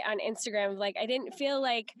whole bit on Instagram, like I didn't feel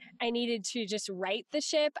like I needed to just right the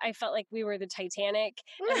ship. I felt like we were the Titanic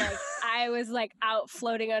and like I was like out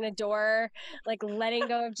floating on a door, like letting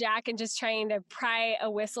go of Jack and just trying to pry a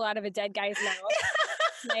whistle out of a dead guy's mouth.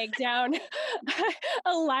 Like down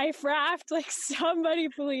a life raft, like somebody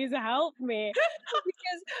please help me.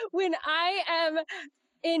 Because when I am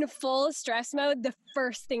in full stress mode, the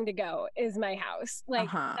first thing to go is my house.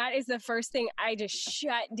 Like that is the first thing I just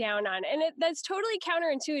shut down on. And that's totally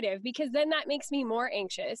counterintuitive because then that makes me more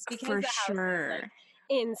anxious because for the house is like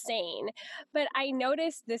insane. But I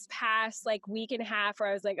noticed this past like week and a half where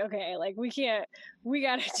I was like, okay, like we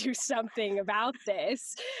got to do something about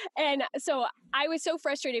this. And so I was so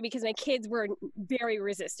frustrated because my kids were very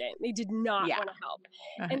resistant. They did not want to help.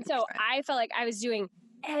 100%. And so I felt like I was doing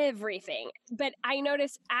everything. But I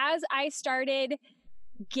noticed as I started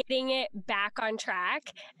getting it back on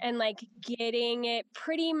track and like getting it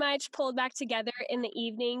pretty much pulled back together in the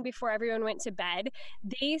evening before everyone went to bed,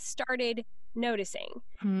 they started noticing.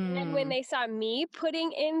 And then when they saw me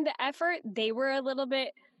putting in the effort, they were a little bit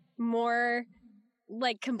more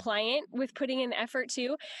like compliant with putting in effort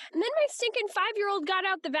too. And then my stinking 5-year-old got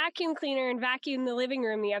out the vacuum cleaner and vacuumed the living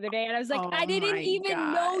room the other day. And I was like, I didn't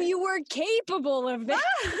even know you were capable of this.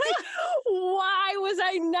 Why was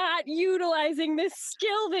I not utilizing this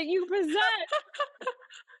skill that you possess?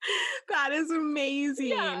 That is amazing.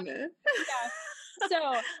 Yeah.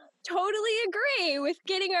 So totally agree with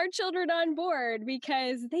getting our children on board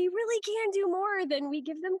because they really can do more than we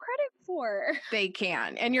give them credit for. They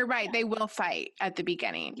can. And you're right. They will fight at the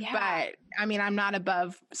beginning. Yeah. But I mean, I'm not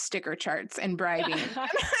above sticker charts and bribing.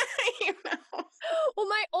 You know? Well,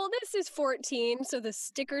 my oldest is 14, so the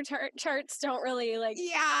sticker charts don't really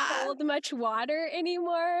hold much water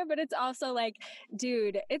anymore. But it's also like,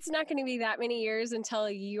 dude, it's not going to be that many years until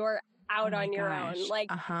you're out on your own. Like,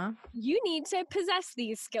 you need to possess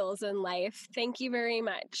these skills in life. Thank you very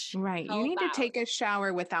much. Right. You need to take a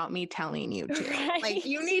shower without me telling you to. Right. Like,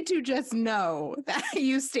 you need to just know that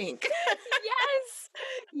you stink.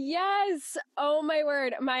 Yes. Oh my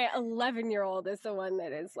word. My 11-year-old is the one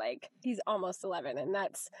that is like, he's almost 11, and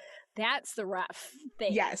that's the rough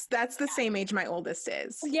thing. Yes, that's the same age my oldest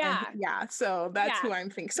is. Yeah. And so that's who I'm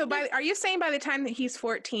thinking. So are you saying by the time that he's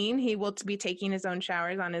 14, he will be taking his own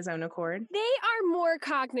showers on his own accord? They are more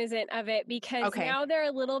cognizant of it because now they're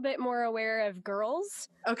a little bit more aware of girls.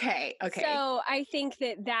 Okay. So I think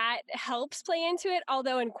that helps play into it.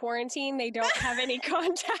 Although in quarantine, they don't have any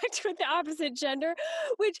contact with the opposite gender,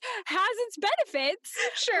 which has its benefits.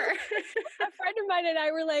 Sure. A friend of mine and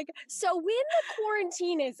I were like, so when the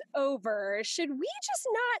quarantine is over, should we just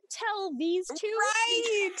not tell these two?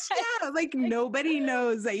 Right. Yeah. Like nobody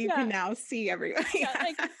knows that you can now see everybody. Yeah,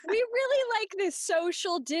 like we really like this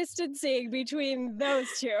social distancing between those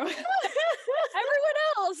two. Everyone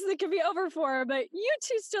else that can be over for, but you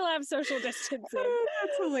two still have social distancing.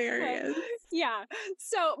 That's hilarious. Yeah.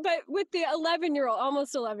 So, but with the 11-year-old,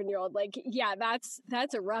 almost 11-year-old, like, yeah, that's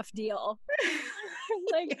a rough deal.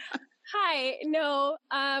 Like, hi, no,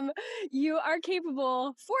 you are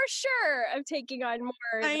capable for sure of taking on more.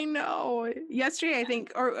 I know. Yesterday, I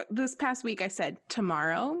think, or this past week, I said,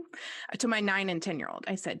 tomorrow, to my 9 and 10-year-old,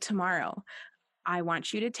 I said, tomorrow, I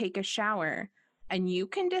want you to take a shower. And you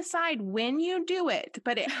can decide when you do it,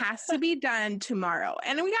 but it has to be done tomorrow.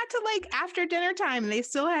 And we got to like after dinner time, and they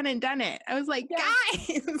still hadn't done it. I was like,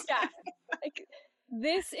 guys. Yeah. Like,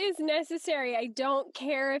 this is necessary. I don't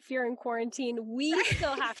care if you're in quarantine. We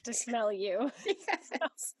still have to smell you.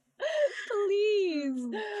 Yes. Please.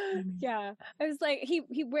 Yeah. I was like, he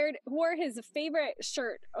wore his favorite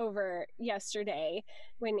shirt over yesterday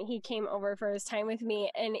when he came over for his time with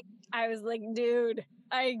me. And I was like, dude,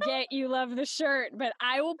 I get you love the shirt, but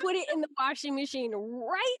I will put it in the washing machine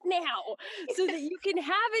right now so that you can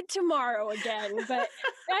have it tomorrow again. But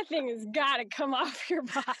that thing has got to come off your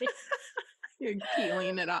body. You're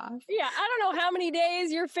peeling it off. Yeah, I don't know how many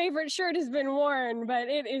days your favorite shirt has been worn, but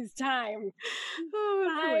it is time. Oh,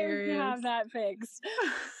 that's hilarious. To have that fixed.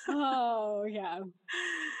 Oh, yeah.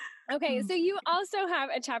 Okay, so you also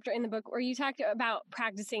have a chapter in the book where you talked about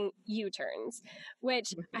practicing U-turns,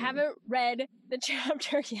 which I haven't read the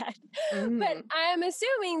chapter yet, but I'm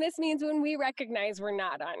assuming this means when we recognize we're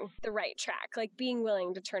not on the right track, like being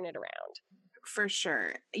willing to turn it around. For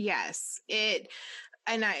sure. Yes. It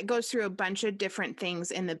goes through a bunch of different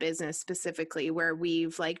things in the business specifically where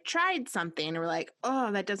we've like tried something and we're like,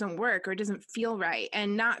 oh, that doesn't work or it doesn't feel right.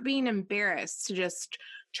 And not being embarrassed to just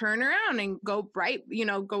turn around and go right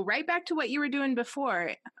back to what you were doing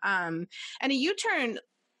before. And a U-turn,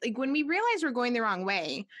 like when we realize we're going the wrong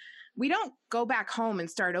way, we don't go back home and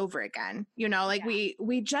start over again.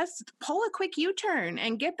 We just pull a quick U-turn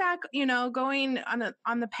and get back, going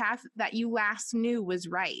on the path that you last knew was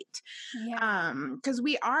right. Yeah. Because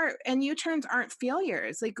and U-turns aren't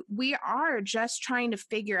failures. Like we are just trying to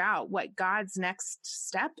figure out what God's next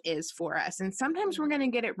step is for us. And sometimes we're going to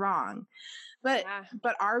get it wrong. But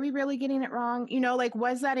are we really getting it wrong?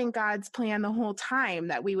 Was that in God's plan the whole time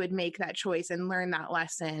that we would make that choice and learn that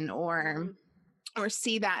lesson or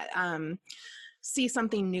see that, see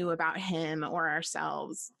something new about him or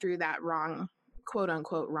ourselves through that wrong, quote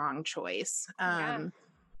unquote, wrong choice.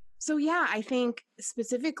 So yeah, I think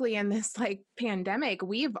specifically in this like pandemic,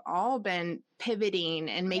 we've all been pivoting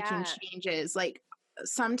and making Yeah. changes. Like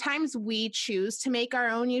sometimes we choose to make our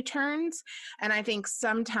own U-turns, and I think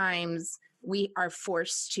sometimes we are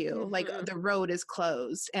forced to. Like Mm-hmm. the road is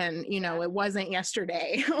closed, and Yeah. it wasn't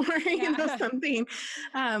yesterday, or Yeah. something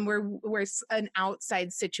where an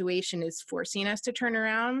outside situation is forcing us to turn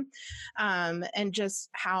around, and just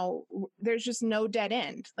how there's just no dead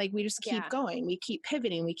end. Like we just keep Yeah. going, we keep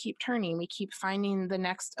pivoting, we keep turning, we keep finding the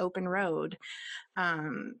next open road.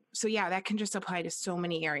 So yeah, that can just apply to so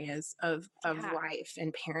many areas of Yeah. life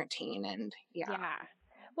and parenting, and Yeah.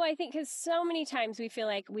 Well, I think because so many times we feel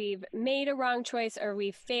like we've made a wrong choice or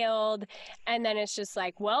we failed, and then it's just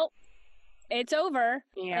like, well, it's over.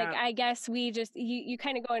 Like, I guess we just, you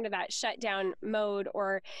kind of go into that shutdown mode,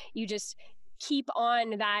 or you just keep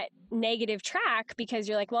on that negative track because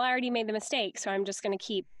you're like, well, I already made the mistake, so I'm just going to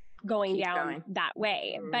keep going down that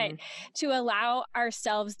way. But to allow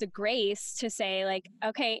ourselves the grace to say like,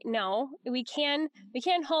 okay, no, we can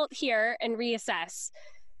halt here and reassess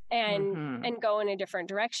and go in a different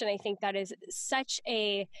direction. I think that is such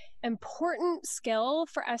a important skill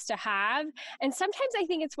for us to have. And sometimes I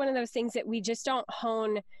think it's one of those things that we just don't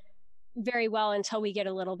hone very well until we get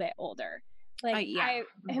a little bit older. Like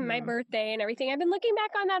my birthday and everything, I've been looking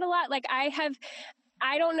back on that a lot. Like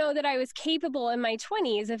I don't know that I was capable in my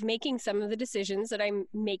 20s of making some of the decisions that I'm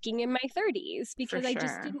making in my 30s because I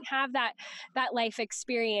just didn't have that life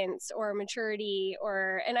experience or maturity,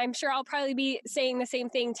 and I'm sure I'll probably be saying the same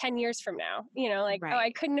thing 10 years from now, like, oh, I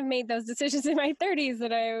couldn't have made those decisions in my 30s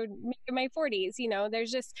that I would make in my 40s. There's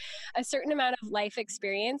just a certain amount of life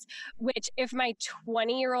experience, which if my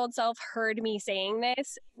 20-year-old self heard me saying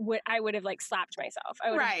this, I would have like slapped myself. I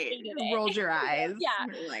would have hated it. Rolled your eyes. Yeah.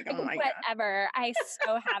 Like, oh my God. Whatever. I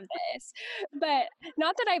so have this. But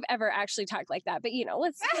not that I've ever actually talked like that, but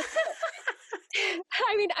let's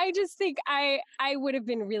I mean, I just think I would have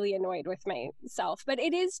been really annoyed with myself, but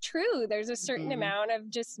it is true. There's a certain amount of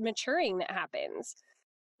just maturing that happens.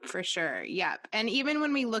 For sure. Yep. And even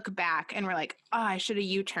when we look back and we're like, oh, I should have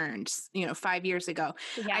U-turned, 5 years ago.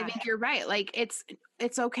 Yeah. I think you're right. Like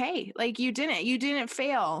it's okay. Like you didn't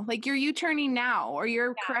fail. Like you're U-turning now, or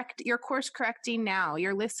you're course correcting now.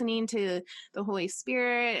 You're listening to the Holy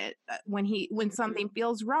Spirit when something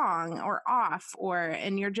feels wrong or off,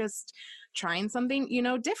 and you're just trying something,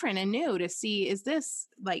 different and new to see, is this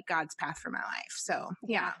like God's path for my life? So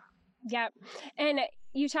yeah. Yep. And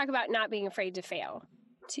you talk about not being afraid to fail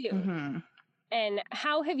too. Mm-hmm. And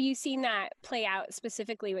how have you seen that play out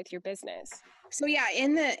specifically with your business? So yeah,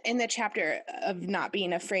 in the chapter of not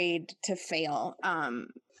being afraid to fail,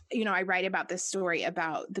 I write about this story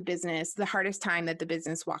about the business, the hardest time that the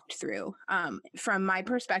business walked through, from my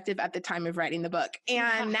perspective at the time of writing the book.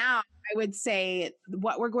 And now I would say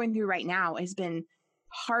what we're going through right now has been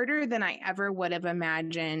harder than I ever would have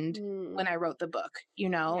imagined when I wrote the book,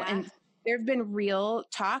 and there have been real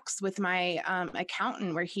talks with my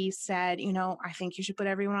accountant where he said, I think you should put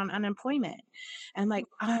everyone on unemployment. And like,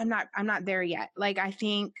 I'm not there yet. Like, I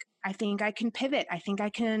think I can pivot. I think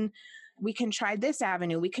we can try this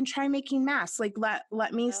avenue. We can try making masks. Like,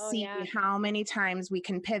 let me see how many times we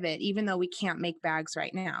can pivot, even though we can't make bags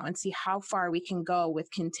right now, and see how far we can go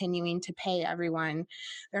with continuing to pay everyone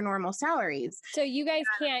their normal salaries. So you guys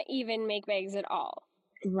can't even make bags at all.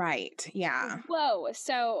 Right. Yeah. Whoa.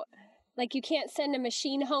 So like you can't send a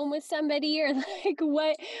machine home with somebody, or like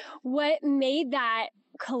what made that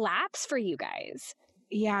collapse for you guys?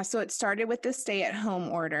 Yeah, so it started with the stay-at-home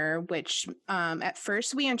order, which at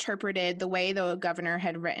first we interpreted the way the governor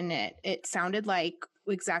had written it. It sounded like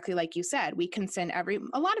exactly like you said. We can send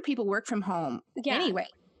a lot of people work from home anyway.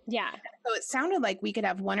 Yeah. So it sounded like we could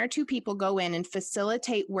have one or two people go in and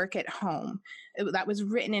facilitate work at home. That was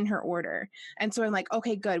written in her order. And so I'm like,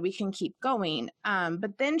 okay, good, we can keep going.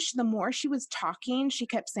 But then the more she was talking, she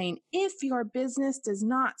kept saying, if your business does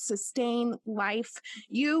not sustain life,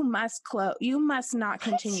 you must close. You must not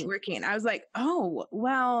continue working. I was like, oh,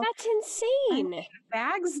 well. That's insane.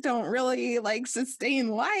 Bags don't really like sustain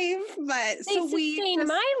life, but they sustain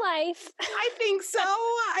my life. I think so.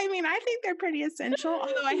 I mean, I think they're pretty essential,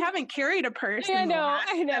 although I haven't carried a purse. I know.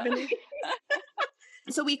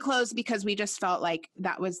 So we closed because we just felt like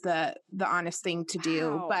that was the honest thing to do.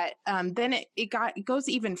 Wow. But then it goes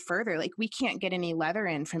even further. Like we can't get any leather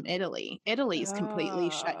in from Italy. Italy's completely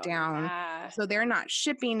shut down. Yeah. So they're not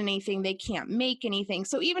shipping anything. They can't make anything.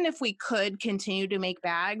 So even if we could continue to make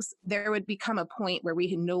bags, there would become a point where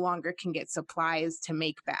we no longer can get supplies to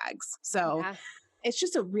make bags. So it's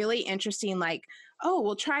just a really interesting, like, oh,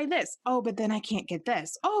 we'll try this. Oh, but then I can't get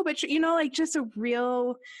this. Oh, but like just a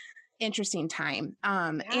real interesting time.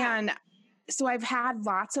 And so I've had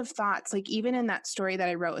lots of thoughts, like even in that story that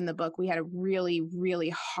I wrote in the book, we had a really, really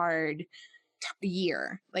hard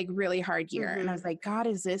year, like really hard year. And I was like, God,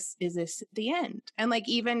 is this the end? And like,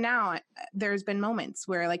 even now there's been moments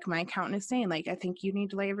where like my accountant is saying like, I think you need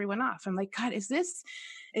to lay everyone off. I'm like, God, is this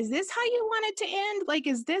how you want it to end? Like,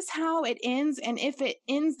 is this how it ends? And if it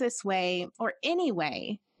ends this way or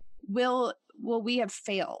anyway, will we have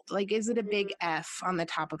failed? Like, is it a big F on the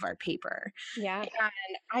top of our paper? Yeah. And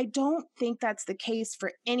I don't think that's the case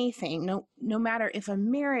for anything. No matter if a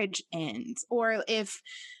marriage ends or if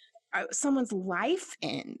someone's life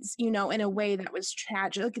ends, in a way that was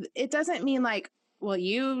tragic. Like, it doesn't mean like, well,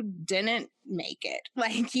 you didn't make it.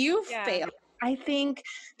 Like you failed. I think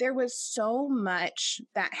there was so much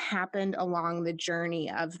that happened along the journey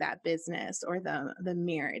of that business or the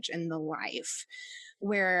marriage and the life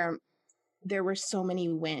where there were so many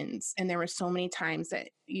wins and there were so many times that,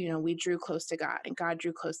 we drew close to God and God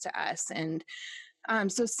drew close to us. And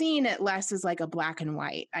so seeing it less as like a black and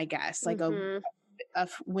white, I guess, like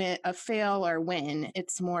a fail or win.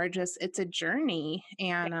 It's more just, it's a journey.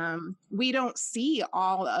 And we don't see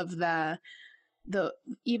all of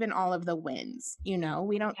even all of the wins, we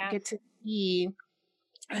don't get to see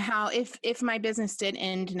how, if my business did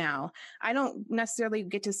end now, I don't necessarily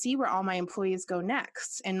get to see where all my employees go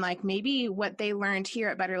next. And like, maybe what they learned here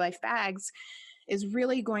at Better Life Bags is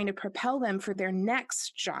really going to propel them for their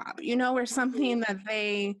next job, or something that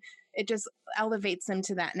it just elevates them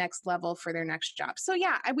to that next level for their next job. So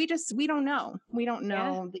yeah, we don't know. We don't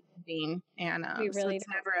know the ending. And so it's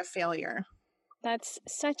never a failure. That's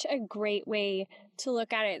such a great way to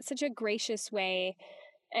look at it. Such a gracious way.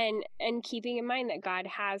 And keeping in mind that God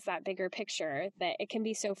has that bigger picture, that it can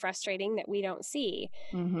be so frustrating that we don't see.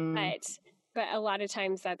 But a lot of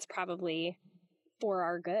times that's probably for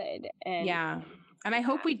our good. And and I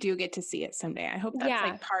hope we do get to see it someday. I hope that's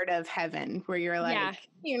like part of heaven where you're like,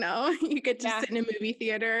 you get to sit in a movie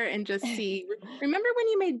theater and just see, remember when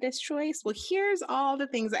you made this choice? Well, here's all the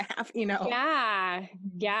things that have,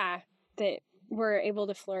 that we're able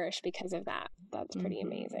to flourish because of that. That's pretty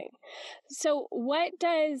amazing. So what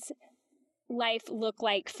does life look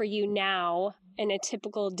like for you now in a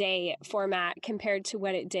typical day format compared to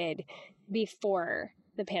what it did before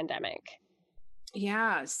the pandemic?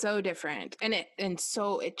 Yeah, so different. And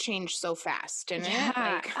so it changed so fast. And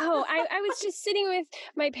I was just sitting with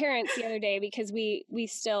my parents the other day because we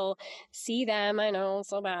still see them. I know,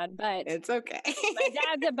 so bad, but it's okay. My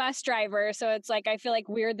dad's a bus driver, so it's like I feel like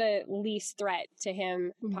we're the least threat to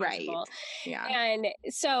him possible. Right. Yeah. And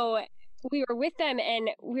so we were with them and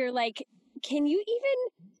we were like, can you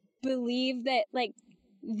even believe that like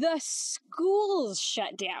the schools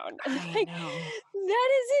shut down? I know. That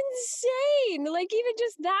is insane. Like even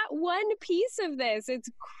just that one piece of this, it's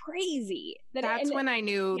crazy. That's when I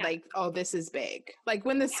knew like, oh, this is big. Like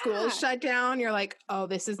when the schools shut down, you're like, oh,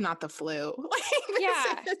 this is not the flu.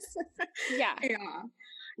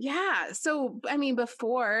 Yeah. So, I mean,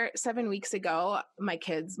 before 7 weeks ago, my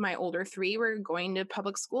kids, my older three, were going to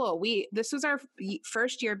public school. This was our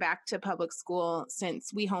first year back to public school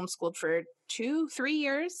since we homeschooled for 2-3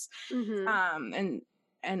 years.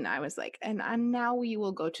 And I was like, and now we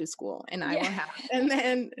will go to school and I will have, and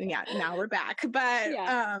then, now we're back. But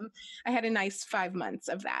I had a nice 5 months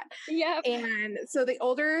of that. Yep. And so the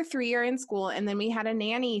older three are in school. And then we had a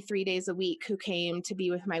nanny 3 days a week who came to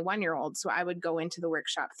be with my 1-year-old. So I would go into the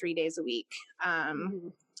workshop 3 days a week.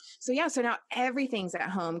 So now everything's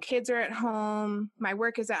at home. Kids are at home. My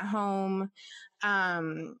work is at home.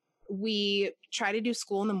 We try to do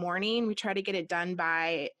school in the morning. We try to get it done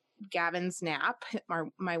by Gavin's nap,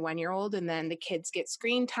 my 1-year-old, and then the kids get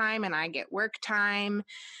screen time and I get work time.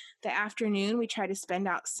 The afternoon we try to spend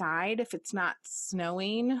outside if it's not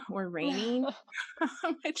snowing or raining,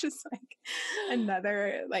 which is like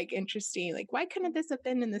another like interesting, like why couldn't this have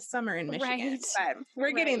been in the summer in Michigan? Right. But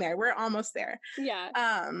we're getting there. We're almost there. Yeah.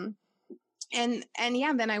 And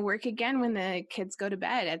then I work again when the kids go to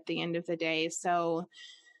bed at the end of the day. So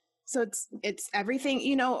it's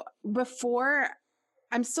everything, before.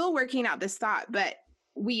 I'm still working out this thought, but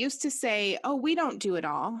we used to say, oh, we don't do it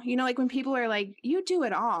all. Like when people are like, you do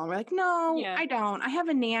it all. We're like, no, I don't. I have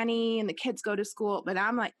a nanny and the kids go to school, but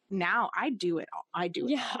I'm like, now I do it all. I do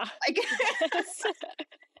it all. Like,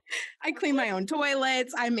 I clean my own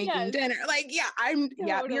toilets. I'm making dinner. Like,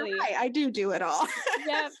 you're right. I do it all.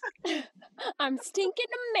 Yep. I'm stinking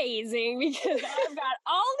amazing because I've got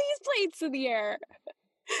all these plates in the air.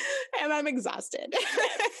 And I'm exhausted.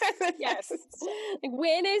 Yes. Like,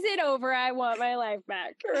 when is it over? I want my life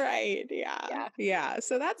back. Right. Yeah.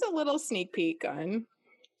 So that's a little sneak peek on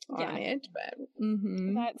on it, but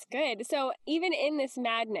That's good. So even in this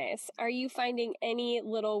madness, are you finding any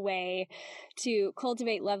little way to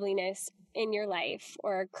cultivate loveliness in your life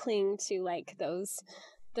or cling to like those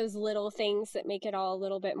little things that make it all a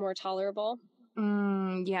little bit more tolerable?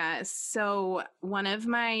 Yes. So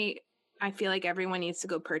I feel like everyone needs to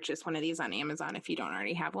go purchase one of these on Amazon if you don't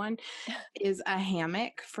already have one, is a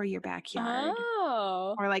hammock for your backyard.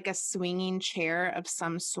 Oh. Or like a swinging chair of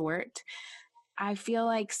some sort. I feel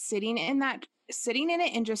like sitting in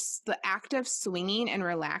it and just the act of swinging and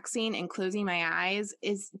relaxing and closing my eyes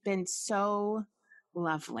has been so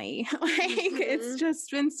lovely. It's just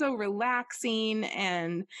been so relaxing,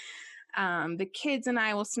 and the kids and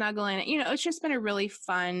I will snuggle in it. It's just been a really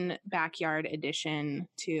fun backyard addition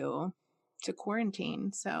to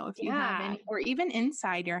quarantine. So if you have any, or even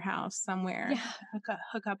inside your house somewhere,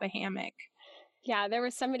 hook up a hammock. Yeah, there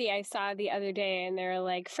was somebody I saw the other day and they're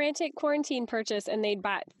like frantic quarantine purchase, and they'd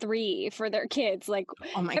bought 3 for their kids. Like,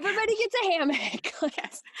 oh my everybody gets a hammock.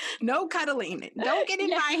 Yes. No cuddling. Don't get in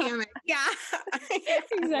my hammock. Yeah.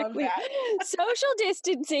 Exactly. Social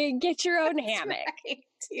distancing, get your own hammock. Right.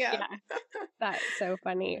 Yeah. That's so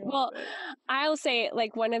funny. Well, I'll say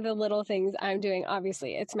like one of the little things I'm doing,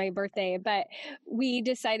 obviously it's my birthday, but we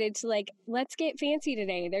decided to like, let's get fancy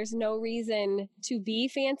today. There's no reason to be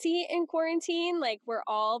fancy in quarantine. Like we're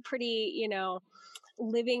all pretty,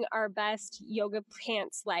 living our best yoga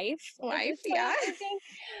pants life. Yeah.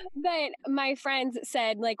 But my friends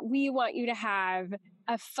said like, we want you to have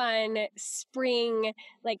a fun spring,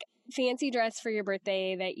 like fancy dress for your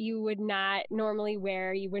birthday that you would not normally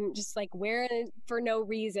wear. You wouldn't just like wear it for no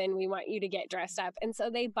reason. We want you to get dressed up. And so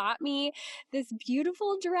they bought me this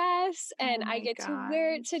beautiful dress, and I get to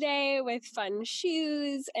wear it today with fun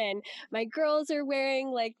shoes. And my girls are wearing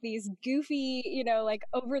like these goofy, like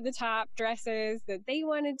over the top dresses that they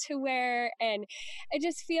wanted to wear. And it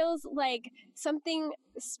just feels like something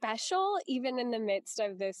special, even in the midst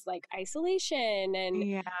of this like isolation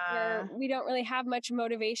and where we don't really have much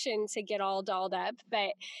motivation to get all dolled up.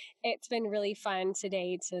 But it's been really fun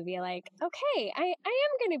today to be like, okay, I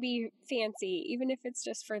am going to be fancy, even if it's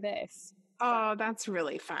just for this. Oh, that's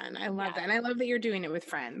really fun. I love that. And I love that you're doing it with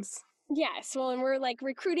friends. Yes. Well, and we're like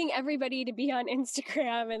recruiting everybody to be on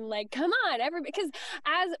Instagram and like, come on, everybody. Because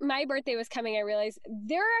as my birthday was coming, I realized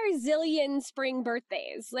there are zillion spring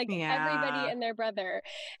birthdays, like everybody and their brother.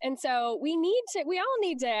 And so we all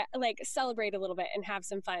need to like celebrate a little bit and have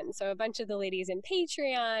some fun. So a bunch of the ladies in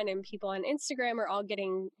Patreon and people on Instagram are all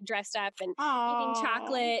getting dressed up and eating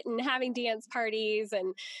chocolate and having dance parties.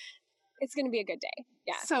 And it's going to be a good day.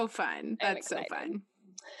 Yeah. So fun. That's so fun.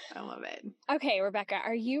 I love it. Okay, Rebecca,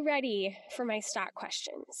 are you ready for my stock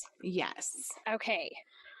questions? Yes. Okay.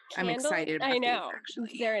 I'm excited about I know. These,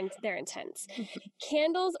 actually. They're intense.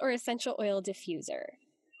 Candles or essential oil diffuser?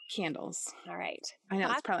 Candles. All right. I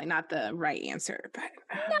know it's probably not the right answer, but...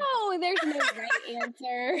 No, there's no right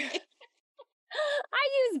answer.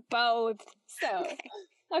 I use both. So,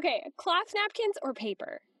 okay. Cloth napkins or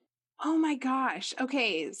paper? Oh my gosh.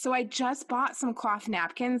 Okay. So I just bought some cloth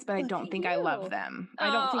napkins, but I don't think I love them. I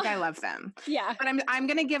don't think I love them. Yeah. But I'm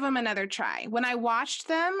going to give them another try. When I washed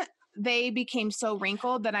them, they became so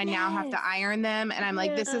wrinkled that I now have to iron them. And I'm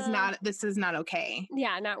like, this is not okay.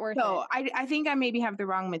 Yeah. Not worth it. So I think I maybe have the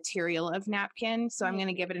wrong material of napkin. So I'm going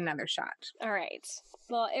to give it another shot. All right.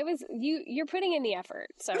 Well, it was you're putting in the effort.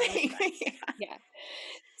 So yeah.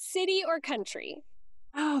 City or country?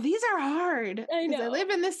 Oh, these are hard. I know. I live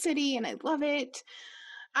in the city and I love it.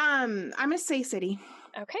 I'm going to say city.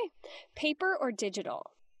 Okay. Paper or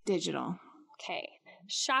digital? Digital. Okay.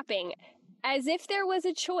 Shopping. As if there was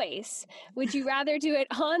a choice, would you rather do it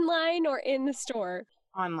online or in the store?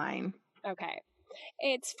 Online. Okay.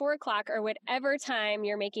 It's 4:00 or whatever time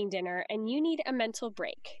you're making dinner and you need a mental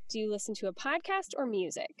break. Do you listen to a podcast or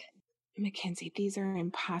music? Mackenzie, these are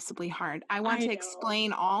impossibly hard. I want to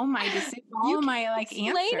explain all my answers.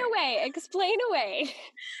 Explain away.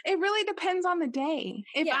 It really depends on the day.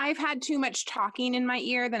 If I've had too much talking in my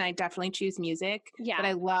ear, then I definitely choose music. Yeah. But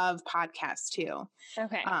I love podcasts too.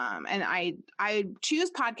 Okay. And I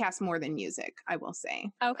choose podcasts more than music, I will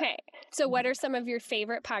say. Okay. So what are some of your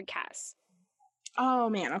favorite podcasts? Oh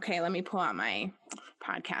man. Okay. Let me pull out my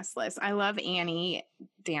podcast list. I love Annie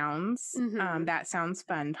Downs. That Sounds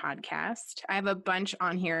Fun podcast. I have a bunch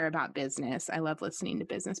on here about business. I love listening to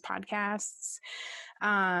business podcasts.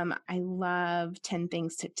 I love 10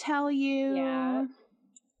 Things to Tell You.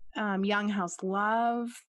 Yeah. Young House Love.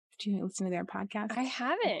 Do you listen to their podcast? I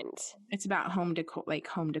haven't. It's about home decor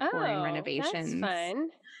and renovations. That's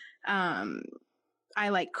fun. I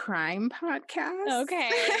like crime podcasts. Okay.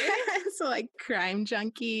 So like Crime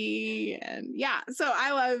Junkie and yeah. So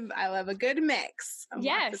I love a good mix.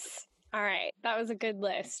 Yes. All right. That was a good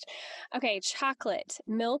list. Okay. Chocolate,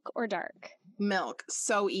 milk or dark? Milk.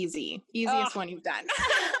 So easy. Easiest one you've done.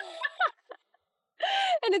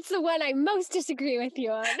 And it's the one I most disagree with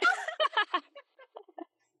you on.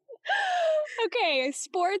 Okay.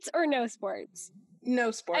 Sports or no sports?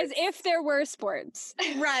 No sports. As if there were sports.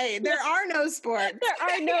 Right. There are no sports. There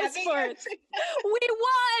are no sports. We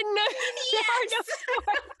won. Yes. There are no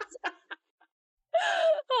sports.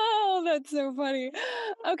 Oh, that's so funny.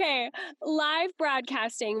 Okay. Live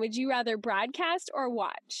broadcasting. Would you rather broadcast or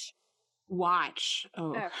watch? Watch.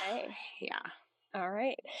 Oh. Okay. Yeah. All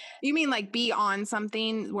right. You mean like be on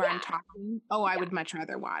something where I'm talking? Oh, I would much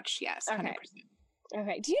rather watch. Yes. 100%.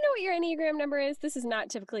 Okay. Do you know what your Enneagram number is? This is not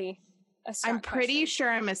typically a stock I'm pretty question. sure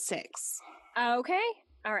I'm a 6. Okay.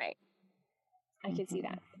 All right. I can see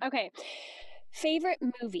that. Okay. Favorite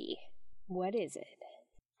movie. What is it?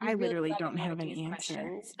 I literally don't have an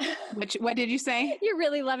answer. What did you say? You're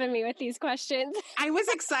really loving me with these questions. I was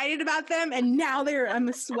excited about them and now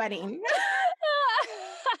I'm sweating.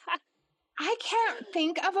 I can't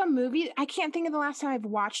think of a movie. I can't think of the last time I've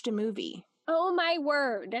watched a movie. Oh my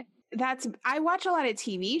word. I watch a lot of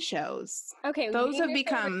TV shows. Okay. Those have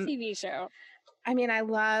become TV show. I mean, I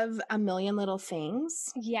love A Million Little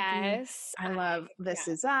Things. Yes. I love This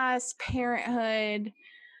Is Us, Parenthood.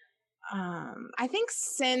 I think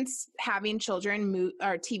since having children,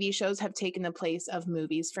 our TV shows have taken the place of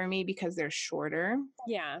movies for me because they're shorter.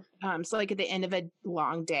 Yeah. So like at the end of a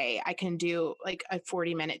long day, I can do like a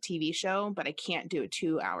 40-minute TV show, but I can't do a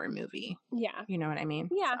 2-hour movie. Yeah. You know what I mean?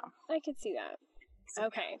 Yeah, I could see that.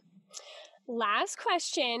 Okay. Last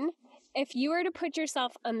question. If you were to put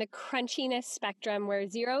yourself on the crunchiness spectrum where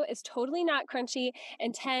 0 is totally not crunchy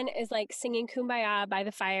and 10 is like singing Kumbaya by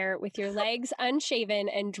the fire with your legs unshaven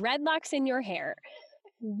and dreadlocks in your hair,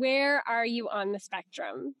 where are you on the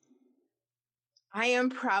spectrum? I am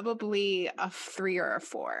probably a 3 or a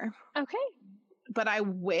 4. Okay. But I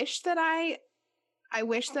wish that I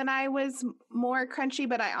was more crunchy,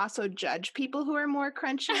 but I also judge people who are more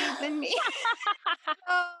crunchy than me.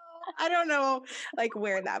 I don't know like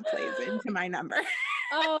where that plays into my number.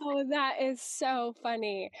 Oh, that is so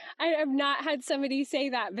funny. I have not had somebody say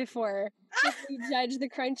that before. If you judge the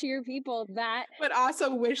crunchier people, but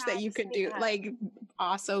also wish that you could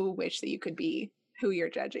wish that you could be who you're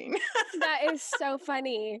judging. That is so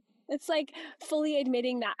funny. It's like fully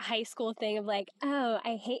admitting that high school thing of like, oh,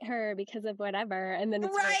 I hate her because of whatever. And then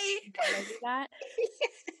it's right. Like, that.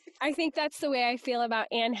 I think that's the way I feel about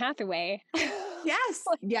Anne Hathaway. Yes.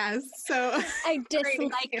 Yes. So I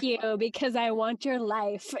dislike you because I want your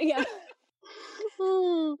life. Yeah.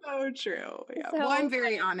 So true. Yeah. So well, I'm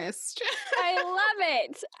very honest. I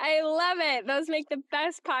love it. Those make the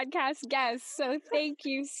best podcast guests. So thank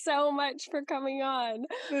you so much for coming on.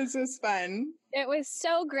 This was fun. It was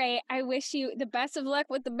so great. I wish you the best of luck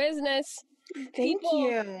with the business. Thank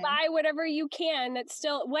you. Buy whatever you can. That's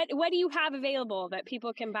still what do you have available that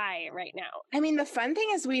people can buy right now? I mean, the fun thing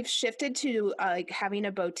is we've shifted to like having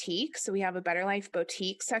a boutique. So we have a Better Life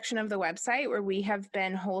boutique section of the website where we have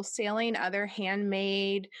been wholesaling other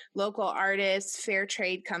handmade, local artists, fair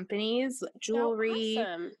trade companies, jewelry,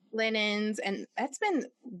 awesome. Linens, and that's been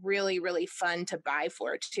really, really fun to buy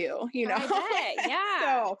for too. You know, I bet,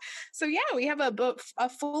 yeah. so yeah, we have a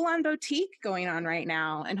full-on boutique going on right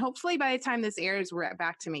now, and hopefully by the time this airs, we're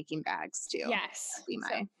back to making bags too. Yes. That'd be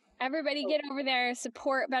my. Everybody get over there,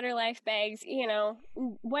 support Better Life Bags. You know,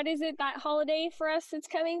 what is it, that holiday for us that's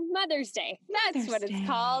coming? Mother's Day. That's what it's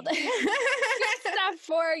called. Get stuff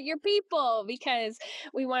for your people because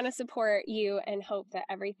we want to support you and hope that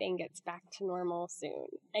everything gets back to normal soon.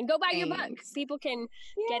 And go buy your books. People can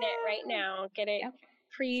get it right now. Get it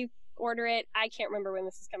pre-order it. I can't remember when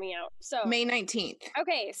this is coming out. So May 19th.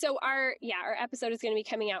 Okay, so our episode is going to be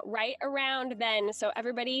coming out right around then. So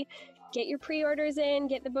everybody get your pre-orders in,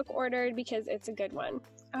 get the book ordered because it's a good one.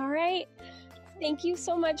 All right. Thank you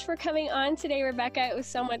so much for coming on today, Rebecca. It was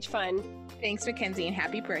so much fun. Thanks, Mackenzie, and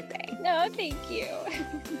happy birthday. No, thank you.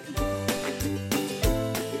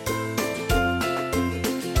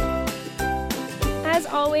 As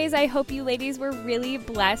always, I hope you ladies were really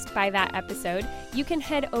blessed by that episode. You can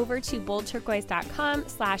head over to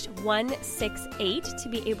boldturquoise.com/168 to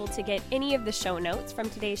be able to get any of the show notes from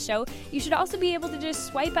today's show. You should also be able to just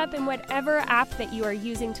swipe up in whatever app that you are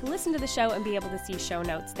using to listen to the show and be able to see show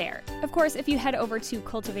notes there. Of course, if you head over to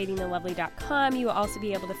cultivatingthelovely.com, you will also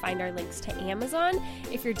be able to find our links to Amazon.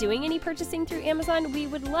 If you're doing any purchasing through Amazon, we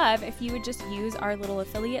would love if you would just use our little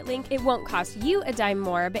affiliate link. It won't cost you a dime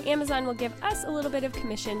more, but Amazon will give us a little bit of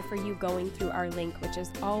commission for you going through our link, which is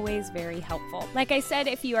always very helpful. Like I said,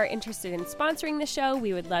 if you are interested in sponsoring the show,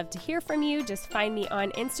 we would love to hear from you. Just find me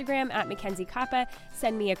on Instagram at Mackenzie Kappa,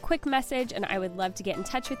 send me a quick message, and I would love to get in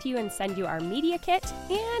touch with you and send you our media kit.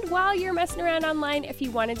 And while you're messing around online, if you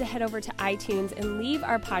wanted to head over to iTunes and leave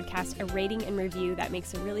our podcast a rating and review, that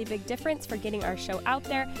makes a really big difference for getting our show out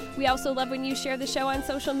there. We also love when you share the show on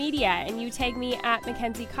social media and you tag me at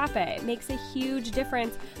Mackenzie Kappa. It makes a huge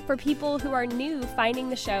difference for people who are new finding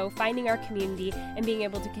the show, finding our community, and being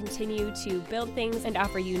able to continue to build things and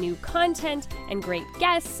offer you new content and great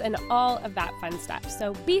guests and all of that fun stuff.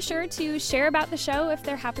 So be sure to share about the show if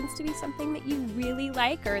there happens to be something that you really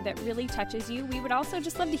like or that really touches you. We would also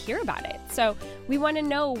just love to hear about it. So we want to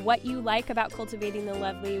know what you like about Cultivating the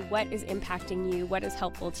Lovely, what is impacting you, what is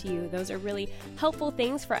helpful to you. Those are really helpful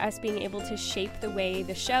things for us being able to shape the way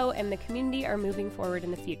the show and the community are moving forward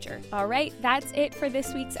in the future. All right, that's it for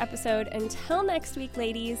this week's episode. Until next week,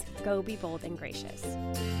 ladies, go be bold and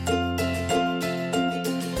gracious.